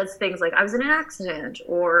 she says things like, I was in an accident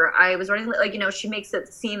or I was running, like, you know, she makes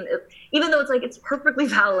it seem, even though it's like, it's perfectly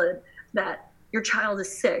valid that your child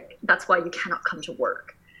is sick. That's why you cannot come to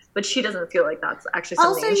work. But she doesn't feel like that's actually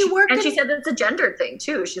something. Also, she said that it's a gendered thing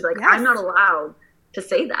too. She's like, I'm not allowed to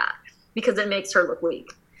say that because it makes her look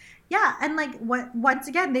weak. Yeah, and like once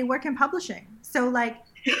again, they work in publishing. So like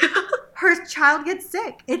her child gets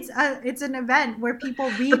sick. It's an event where people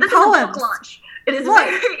read but this poems. Is a book launch. It is look,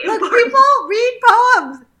 very look, important. people read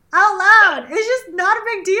poems out loud. It's just not a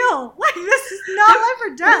big deal. Like this is not life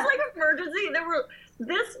or death. It's like emergency.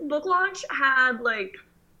 This book launch had like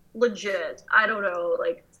legit, I don't know,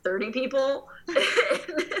 like 30 people.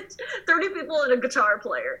 30 people and a guitar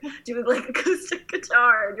player doing like acoustic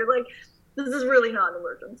guitar, and you're like, this is really not an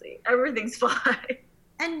emergency. Everything's fine.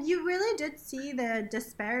 And you really did see the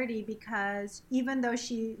disparity, because even though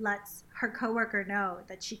she lets her coworker know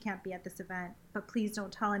that she can't be at this event, but please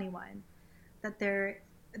don't tell anyone that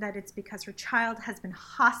it's because her child has been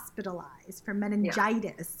hospitalized for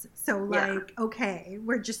meningitis. So like, okay,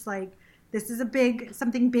 we're just like, this is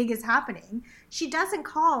something big is happening. She doesn't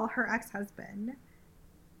call her ex-husband.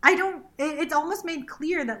 It's almost made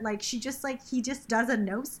clear that like, he just doesn't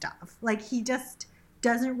know stuff. Like he just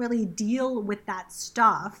doesn't really deal with that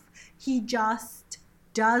stuff. He just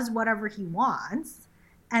does whatever he wants.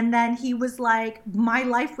 And then he was like, my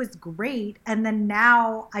life was great, and then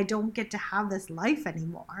now I don't get to have this life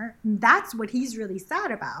anymore. And that's what he's really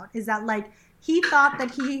sad about, is that like he thought that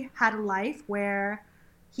he had a life where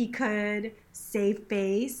he could save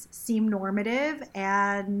face, seem normative,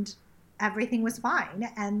 and everything was fine.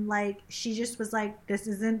 And like she just was like, this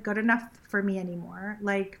isn't good enough for me anymore.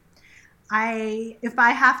 Like if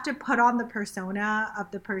I have to put on the persona of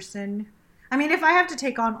the person, I mean, if I have to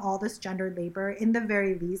take on all this gendered labor, in the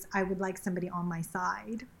very least, I would like somebody on my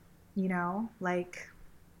side, you know? Like,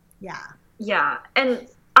 yeah. Yeah, and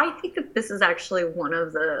I think that this is actually one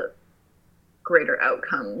of the greater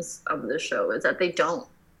outcomes of the show, is that they don't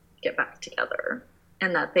get back together,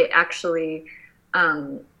 and that they actually,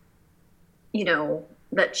 you know,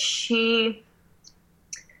 that she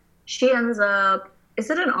ends up, is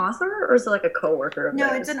it an author or is it like a coworker of No,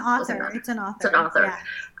 theirs? it's an author. It's an author. It's an author.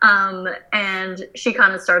 Yeah. And she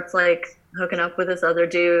kind of starts like hooking up with this other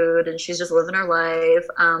dude, and she's just living her life.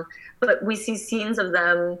 But we see scenes of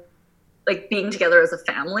them like being together as a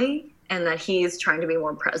family, and that he's trying to be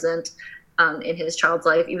more present in his child's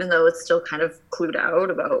life, even though it's still kind of clued out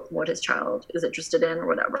about what his child is interested in or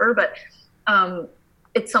whatever. But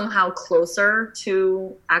it's somehow closer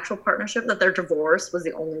to actual partnership, that their divorce was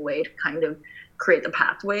the only way to kind of create the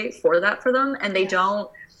pathway for that for them. And they don't,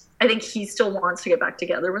 I think he still wants to get back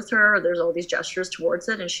together with her. There's all these gestures towards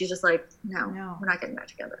it, and she's just like, no, we're not getting back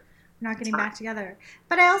together. We're not getting back together.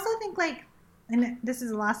 But I also think like, and this is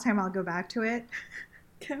the last time I'll go back to it,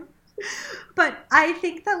 but I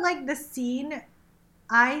think that like the scene,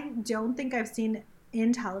 I don't think I've seen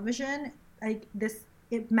in television like this,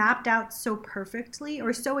 it mapped out so perfectly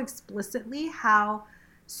or so explicitly how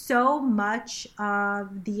so much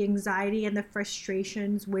of the anxiety and the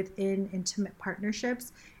frustrations within intimate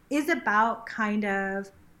partnerships is about kind of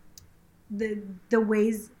the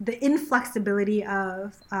ways, the inflexibility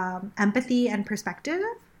of empathy and perspective,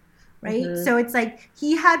 right? Mm-hmm. So it's like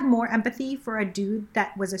he had more empathy for a dude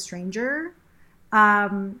that was a stranger,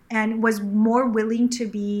 and was more willing to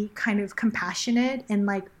be kind of compassionate and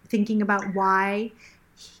like thinking about why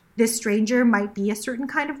this stranger might be a certain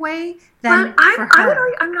kind of way than for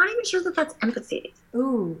her. I'm not even sure that that's empathy.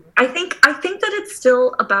 Ooh. I think that it's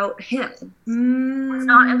still about him. It's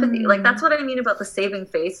not empathy. Like, that's what I mean about the saving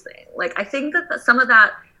face thing. Like, I think that some of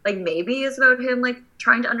that, like, maybe is about him, like,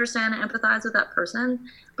 trying to understand and empathize with that person.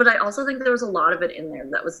 But I also think there was a lot of it in there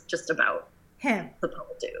that was just about him. The Poe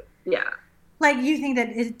dude. Yeah. Like, you think that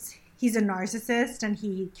he's a narcissist and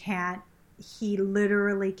he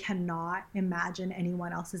literally cannot imagine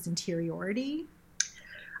anyone else's interiority?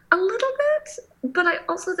 A little bit, but I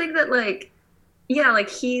also think that, like, yeah, like,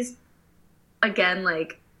 he's, again,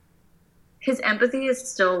 like, his empathy is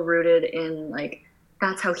still rooted in, like,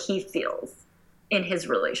 that's how he feels in his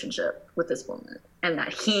relationship with this woman, and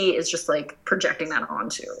that he is just, like, projecting that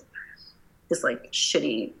onto this, like,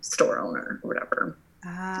 shitty store owner or whatever.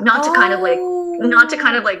 Not to kind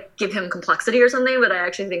of, like, give him complexity or something, but I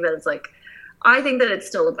actually think that it's, like, I think that it's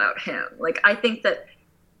still about him. Like, I think that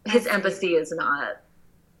his empathy is not,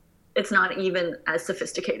 it's not even as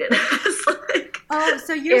sophisticated as, like,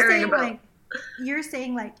 so you're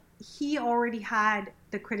saying like he already had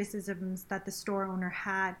the criticisms that the store owner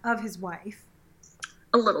had of his wife.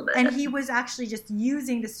 A little bit. And he was actually just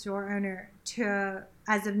using the store owner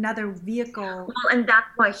as another vehicle. Well, and that's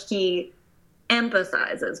why he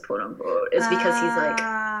empathizes, quote unquote, is because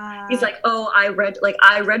he's like, oh, I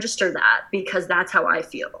register that because that's how I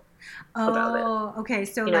feel about it. Okay.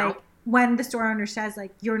 So you like know? When the store owner says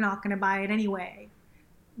like, you're not going to buy it anyway,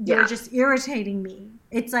 you're just irritating me.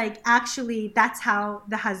 It's like, actually, that's how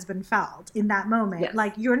the husband felt in that moment. Yes.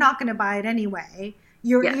 Like, you're not going to buy it anyway.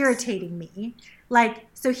 You're irritating me. Like,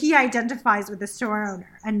 so he identifies with the store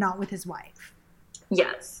owner and not with his wife.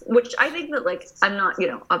 Yes. Which I think that, like, I'm not, you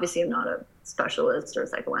know, obviously I'm not a specialist or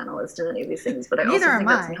psychoanalyst in any of these things, but I also think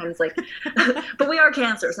that sometimes, like, but we are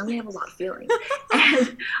cancers and we have a lot of feelings.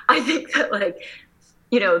 And I think that, like,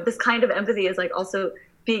 you know, this kind of empathy is, like, also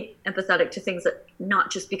being empathetic to things that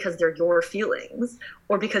not just because they're your feelings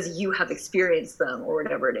or because you have experienced them or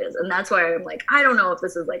whatever it is. And that's why I'm like, I don't know if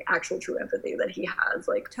this is like actual true empathy that he has,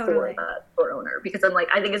 like, for that store owner, because I'm like,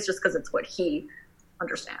 I think it's just because it's what he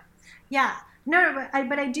understands. Yeah. No,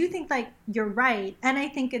 but I do think, like, you're right. And I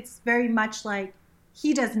think it's very much like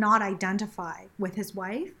he does not identify with his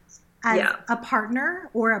wife as a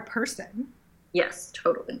partner or a person. Yes,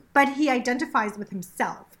 totally. But he identifies with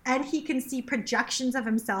himself, and he can see projections of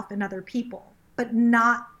himself in other people, but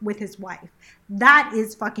not with his wife. That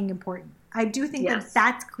is fucking important. I do think that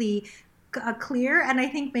that's clear, and I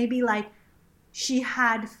think maybe, like, she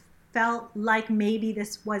had felt like maybe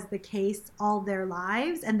this was the case all their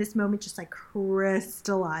lives, and this moment just, like,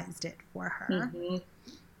 crystallized it for her. Mm-hmm.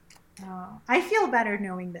 Oh, I feel better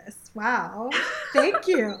knowing this. Wow. Thank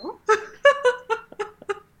you.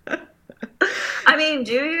 I mean,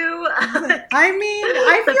 do you? I mean,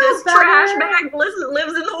 I feel this better. Trash bag lives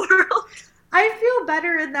in the world. I feel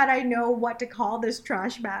better in that I know what to call this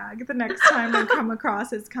trash bag the next time I come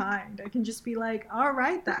across his kind. I can just be like, all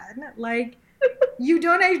right then. Like, you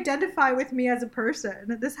don't identify with me as a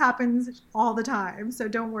person. This happens all the time, so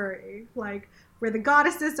don't worry. Like, we're the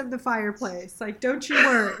goddesses of the fireplace. Like, don't you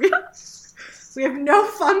worry. We have no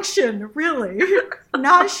function, really.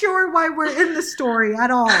 Not sure why we're in the story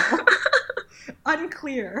at all.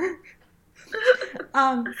 Unclear.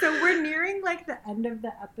 So we're nearing, like, the end of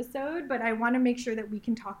the episode, but I want to make sure that we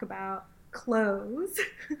can talk about clothes.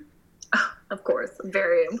 Of course,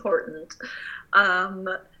 very important.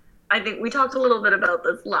 I think we talked a little bit about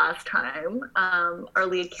this last time. Our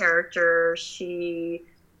lead character, she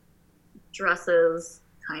dresses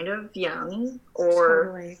kind of young,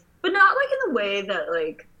 Totally. But not, like, in the way that,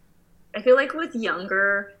 like, I feel like with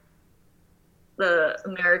Younger, the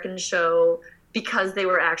American show, because they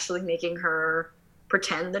were actually making her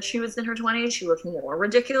pretend that she was in her 20s, she looked more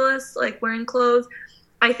ridiculous, like, wearing clothes.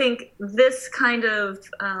 I think this kind of,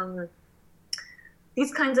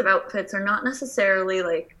 these kinds of outfits are not necessarily,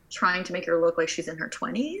 like, trying to make her look like she's in her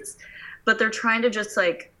 20s, but they're trying to just,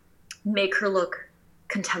 like, make her look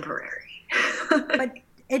contemporary. But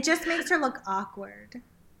it just makes her look awkward.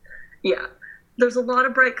 Yeah. There's a lot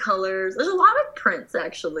of bright colors. There's a lot of prints,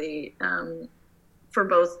 actually, for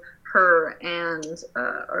both her and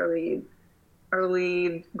our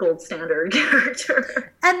lead gold standard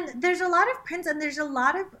character. And there's a lot of prints, and there's a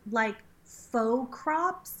lot of, like, faux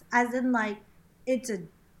crops, as in, like, it's a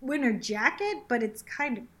winter jacket, but it's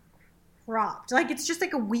kind of cropped. Like, it's just,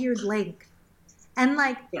 like, a weird length. And,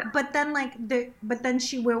 like, but then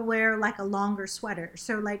she will wear, like, a longer sweater.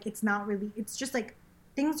 So, like, it's not really, it's just, like,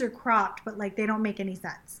 things are cropped, but, like, they don't make any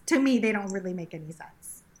sense. To me, they don't really make any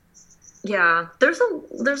sense. Yeah, there's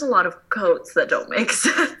a lot of coats that don't make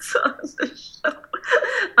sense on the show.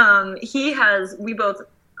 We both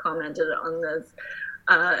commented on this.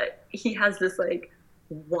 He has this, like,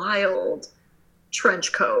 wild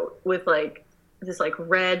trench coat with, like, this, like,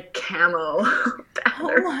 red camo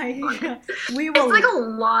pattern. Oh my god. It's like a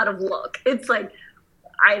lot of look. It's like,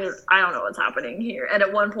 I don't know what's happening here. And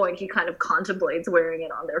at one point, he kind of contemplates wearing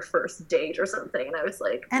it on their first date or something. And I was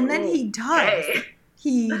like, and then he does. Hey.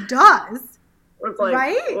 He does. Like,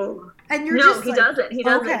 right? Oh. And you're no, just he like, doesn't. He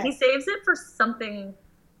doesn't. Okay. He saves it for something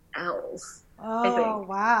else. Oh, I think.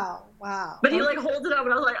 Wow. But he, like, holds it up,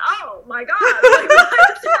 and I was like, oh my god. Like,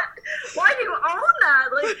 what is that? Why do you own that?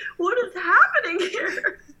 Like, what is happening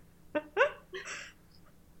here?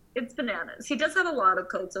 It's bananas. He does have a lot of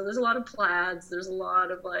coats, so there's a lot of plaids. There's a lot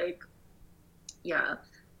of, like,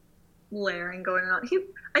 layering going on.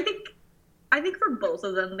 I think for both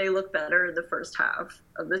of them, they look better in the first half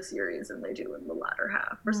of the series than they do in the latter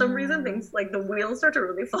half. For some reason, things, like, the wheels start to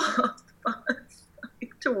really fall off the bus,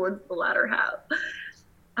 like, towards the latter half.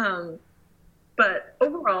 But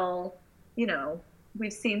overall, you know,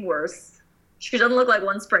 we've seen worse. She doesn't look like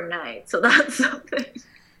One Spring Night, so that's something.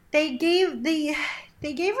 They gave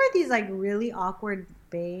her these, like, really awkward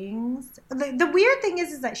bangs. The weird thing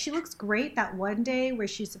is that she looks great that one day where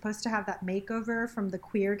she's supposed to have that makeover from the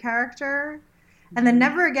queer character, and then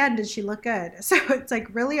never again did she look good. So it's,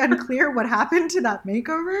 like, really unclear what happened to that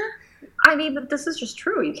makeover. I mean, but this is just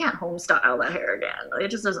true. You can't home style that hair again. It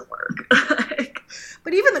just doesn't work.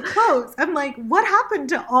 But even the clothes, I'm like, what happened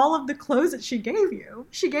to all of the clothes that she gave you?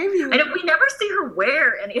 She gave you... And we never see her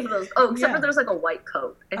wear any of those. Oh, except for there's like a white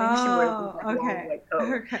coat. I think she wears like, a long white coat.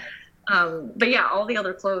 Okay. But yeah, all the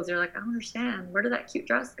other clothes, you're like, I don't understand. Where did that cute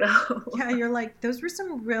dress go? Yeah, you're like, those were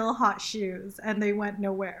some real hot shoes, and they went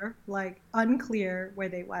nowhere. Like, unclear where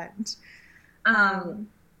they went.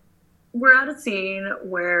 We're at a scene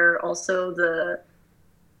where also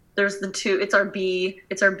there's the two, it's our B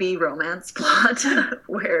romance plot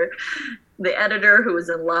where the editor who is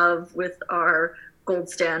in love with our gold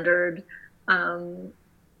standard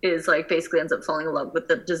is like basically ends up falling in love with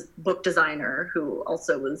the book designer who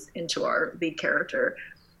also was into our lead character.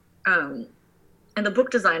 And the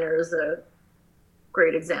book designer is a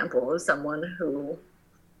great example of someone who,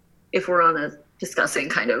 if we're on a discussing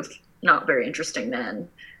kind of not very interesting men,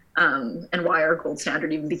 and why our gold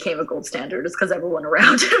standard even became a gold standard is because everyone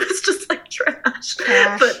around him is just like trash.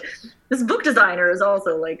 But this book designer is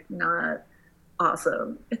also like not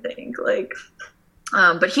awesome, I think. Like,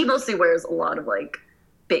 but he mostly wears a lot of like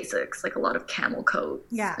basics, like a lot of camel coats.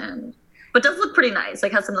 Yeah. But does look pretty nice.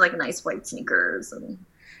 Like has some like nice white sneakers. And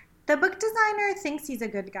the book designer thinks he's a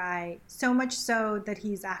good guy, so much so that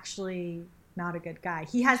he's actually not a good guy.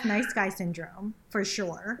 He has nice guy syndrome, for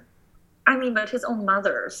sure. I mean, but his own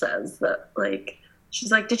mother says that, like,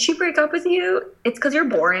 she's like, did she break up with you? It's because you're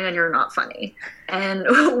boring and you're not funny. And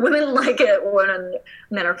women like it when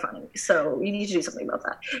men are funny. So you need to do something about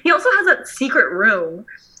that. He also has that secret room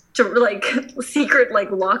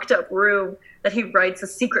locked up room that he writes a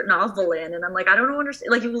secret novel in. And I'm like, I don't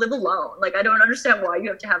understand. Like, you live alone. Like, I don't understand why you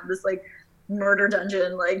have to have this, like, murder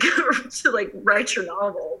dungeon, like, to, like, write your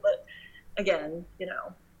novel. But again, you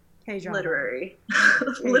know. Literary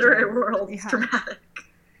world, it's dramatic.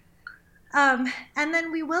 And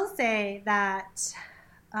then we will say that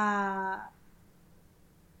as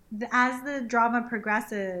the drama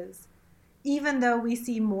progresses, even though we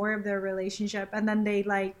see more of their relationship, and then they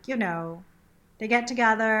like, you know, they get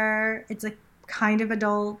together, it's a kind of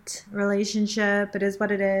adult relationship, it is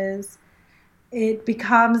what it is. It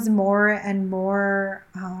becomes more and more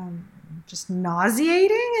just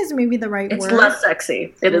nauseating is maybe the right word. It's less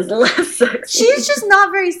sexy. It is less sexy. She's just not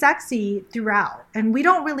very sexy throughout, and we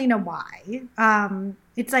don't really know why.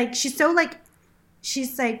 It's like she's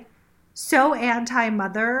so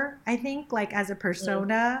anti-mother, I think, like as a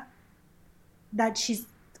persona, that she's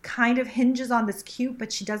kind of hinges on this cute,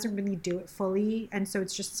 but she doesn't really do it fully, and so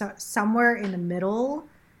it's just somewhere in the middle.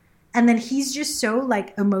 And then he's just so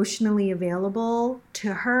like emotionally available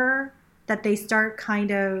to her that they start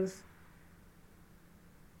kind of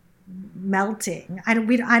melting. I don't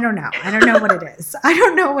know. I don't know what it is. I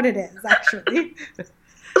don't know what it is, actually.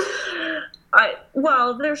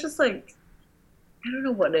 There's just like, I don't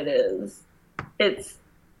know what it is.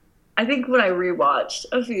 I think when I rewatched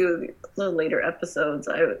a few of the later episodes,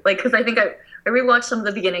 because I think I rewatched some of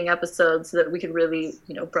the beginning episodes so that we could really,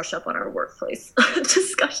 you know, brush up on our workplace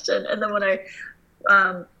discussion. And then when I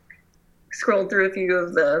scrolled through a few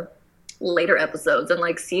of the later episodes and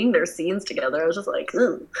like seeing their scenes together, I was just like,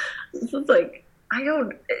 ooh, this is like,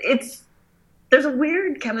 there's a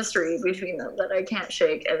weird chemistry between them that I can't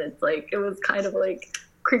shake, and it's like, it was kind of like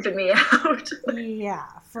creeping me out. Yeah,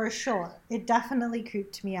 for sure. It definitely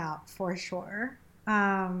creeped me out, for sure.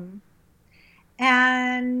 But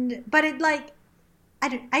it like,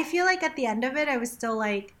 I feel like at the end of it, I was still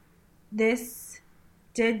like, this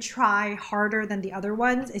did try harder than the other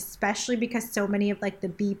ones, especially because so many of like the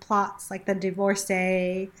B plots, like the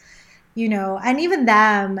divorcee, you know, and even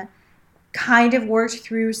them kind of worked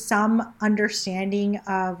through some understanding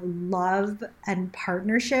of love and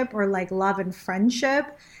partnership, or like love and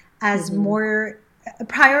friendship as more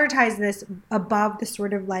prioritize this above the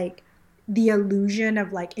sort of like the illusion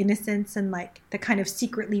of like innocence and like the kind of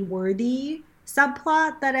secretly worthy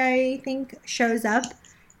subplot that I think shows up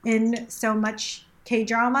in so much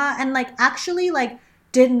K-drama, and like actually like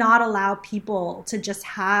did not allow people to just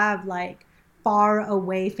have like far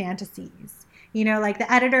away fantasies. You know, like the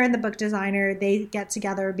editor and the book designer, they get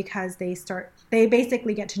together because they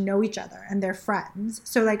basically get to know each other and they're friends.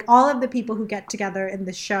 So like all of the people who get together in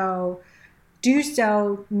the show do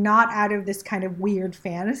so not out of this kind of weird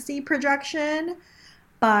fantasy projection,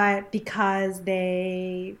 but because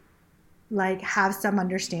they like have some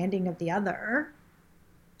understanding of the other.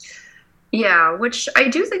 Yeah, which I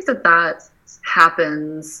do think that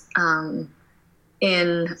happens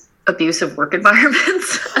in abusive work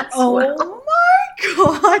environments as well.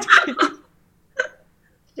 My God.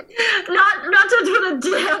 not to put a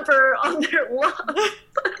damper on their love,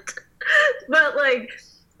 but like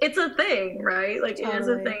it's a thing, right? Like Totally. it is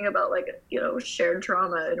a thing about like, you know, shared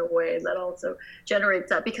trauma in a way that also generates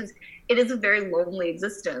that, because it is a very lonely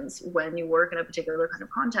existence when you work in a particular kind of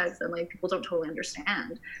context and like people don't totally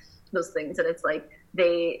understand those things. And it's like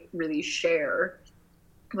they really share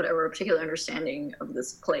whatever particular understanding of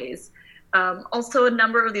this plays. Also, a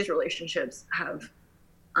number of these relationships have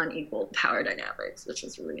unequal power dynamics, which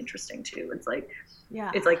is really interesting too. It's like,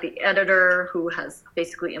 it's like the editor who has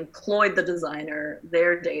basically employed the designer,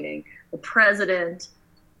 they're dating. The president,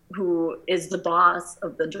 who is the boss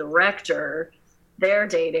of the director, they're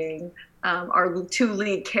dating. Our two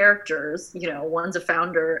lead characters, you know, one's a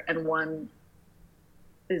founder and one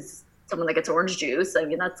is someone that gets orange juice. I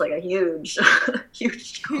mean, that's like a huge,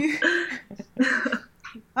 huge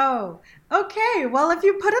Oh, okay. Well, if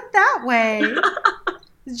you put it that way,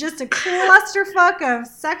 it's just a clusterfuck of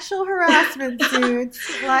sexual harassment suits.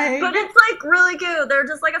 Like, but it's like really cute. They're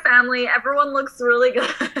just like a family. Everyone looks really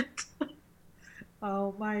good.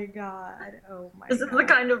 Oh my god. Oh my god. This is the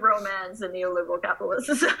kind of romance in neoliberal capitalist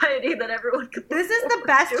society that everyone could. This is the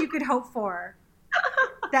best you could hope for.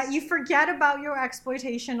 That you forget about your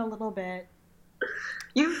exploitation a little bit.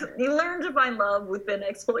 You learn to find love within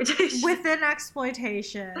exploitation. Within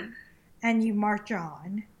exploitation. And you march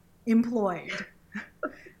on. Employed.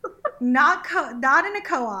 Not in a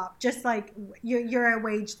co-op, just like you're a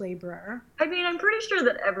wage laborer. I mean, I'm pretty sure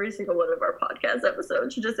that every single one of our podcast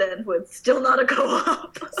episodes should just end with "still not a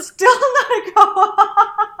co-op." Still not a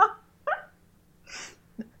co-op.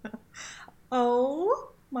 Oh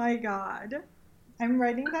my god. I'm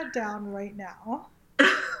writing that down right now.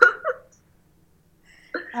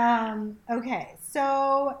 Okay,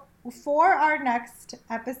 so for our next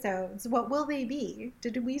episodes, what will they be?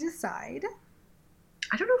 Did we decide?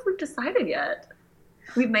 I don't know if we've decided yet.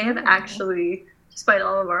 We may have actually, despite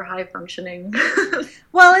all of our high functioning.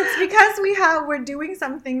 Well, it's because we're doing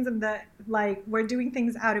some things we're doing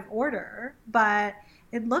things out of order, but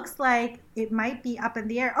it looks like it might be up in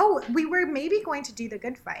the air. Oh, we were maybe going to do The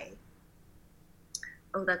Good Fight.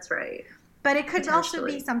 Oh, that's right. But it could also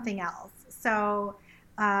be something else. So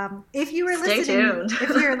if you were Stay tuned. If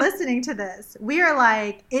you're listening to this, we are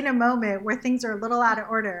like in a moment where things are a little out of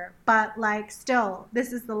order, but like still,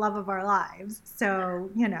 this is the love of our lives.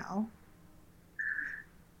 So, you know.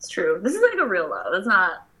 It's true. This is like a real love. It's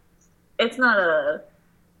not a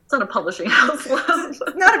publishing house love.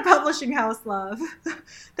 It's not a publishing house love.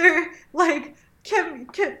 They're like Kim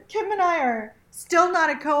and I are still not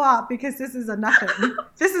a co-op because this is a nothing.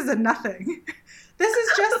 This is a nothing. This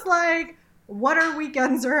is just like what our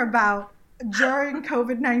weekends are about during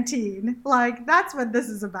COVID-19. Like, that's what this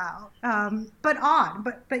is about. But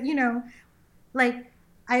you know, like,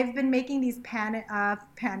 I've been making these pandemic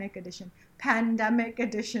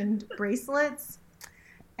edition bracelets.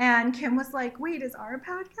 And Kim was like, wait, is our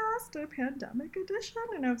podcast a pandemic edition?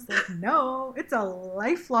 And I was like, no, it's a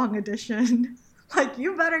lifelong edition. Like,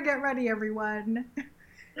 you better get ready, everyone.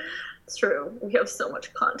 It's true. We have so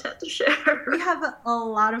much content to share. We have a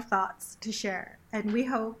lot of thoughts to share, and we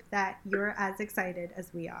hope that you're as excited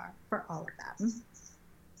as we are for all of them.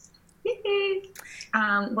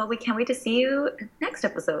 Well, we can't wait to see you next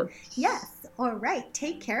episode. Yes. All right.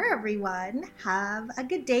 Take care, everyone. Have a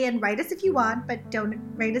good day, and write us if you want, but don't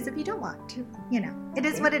write us if you don't want to. You know, it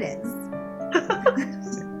is what it is.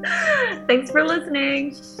 Thanks for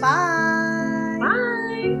listening. Bye.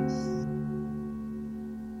 Bye.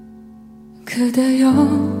 그대여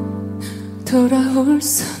돌아올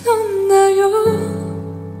순 없나요?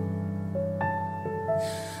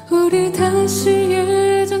 우리 다시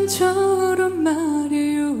예전처럼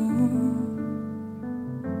말이요.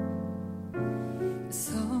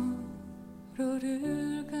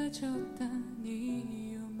 서로를 가졌다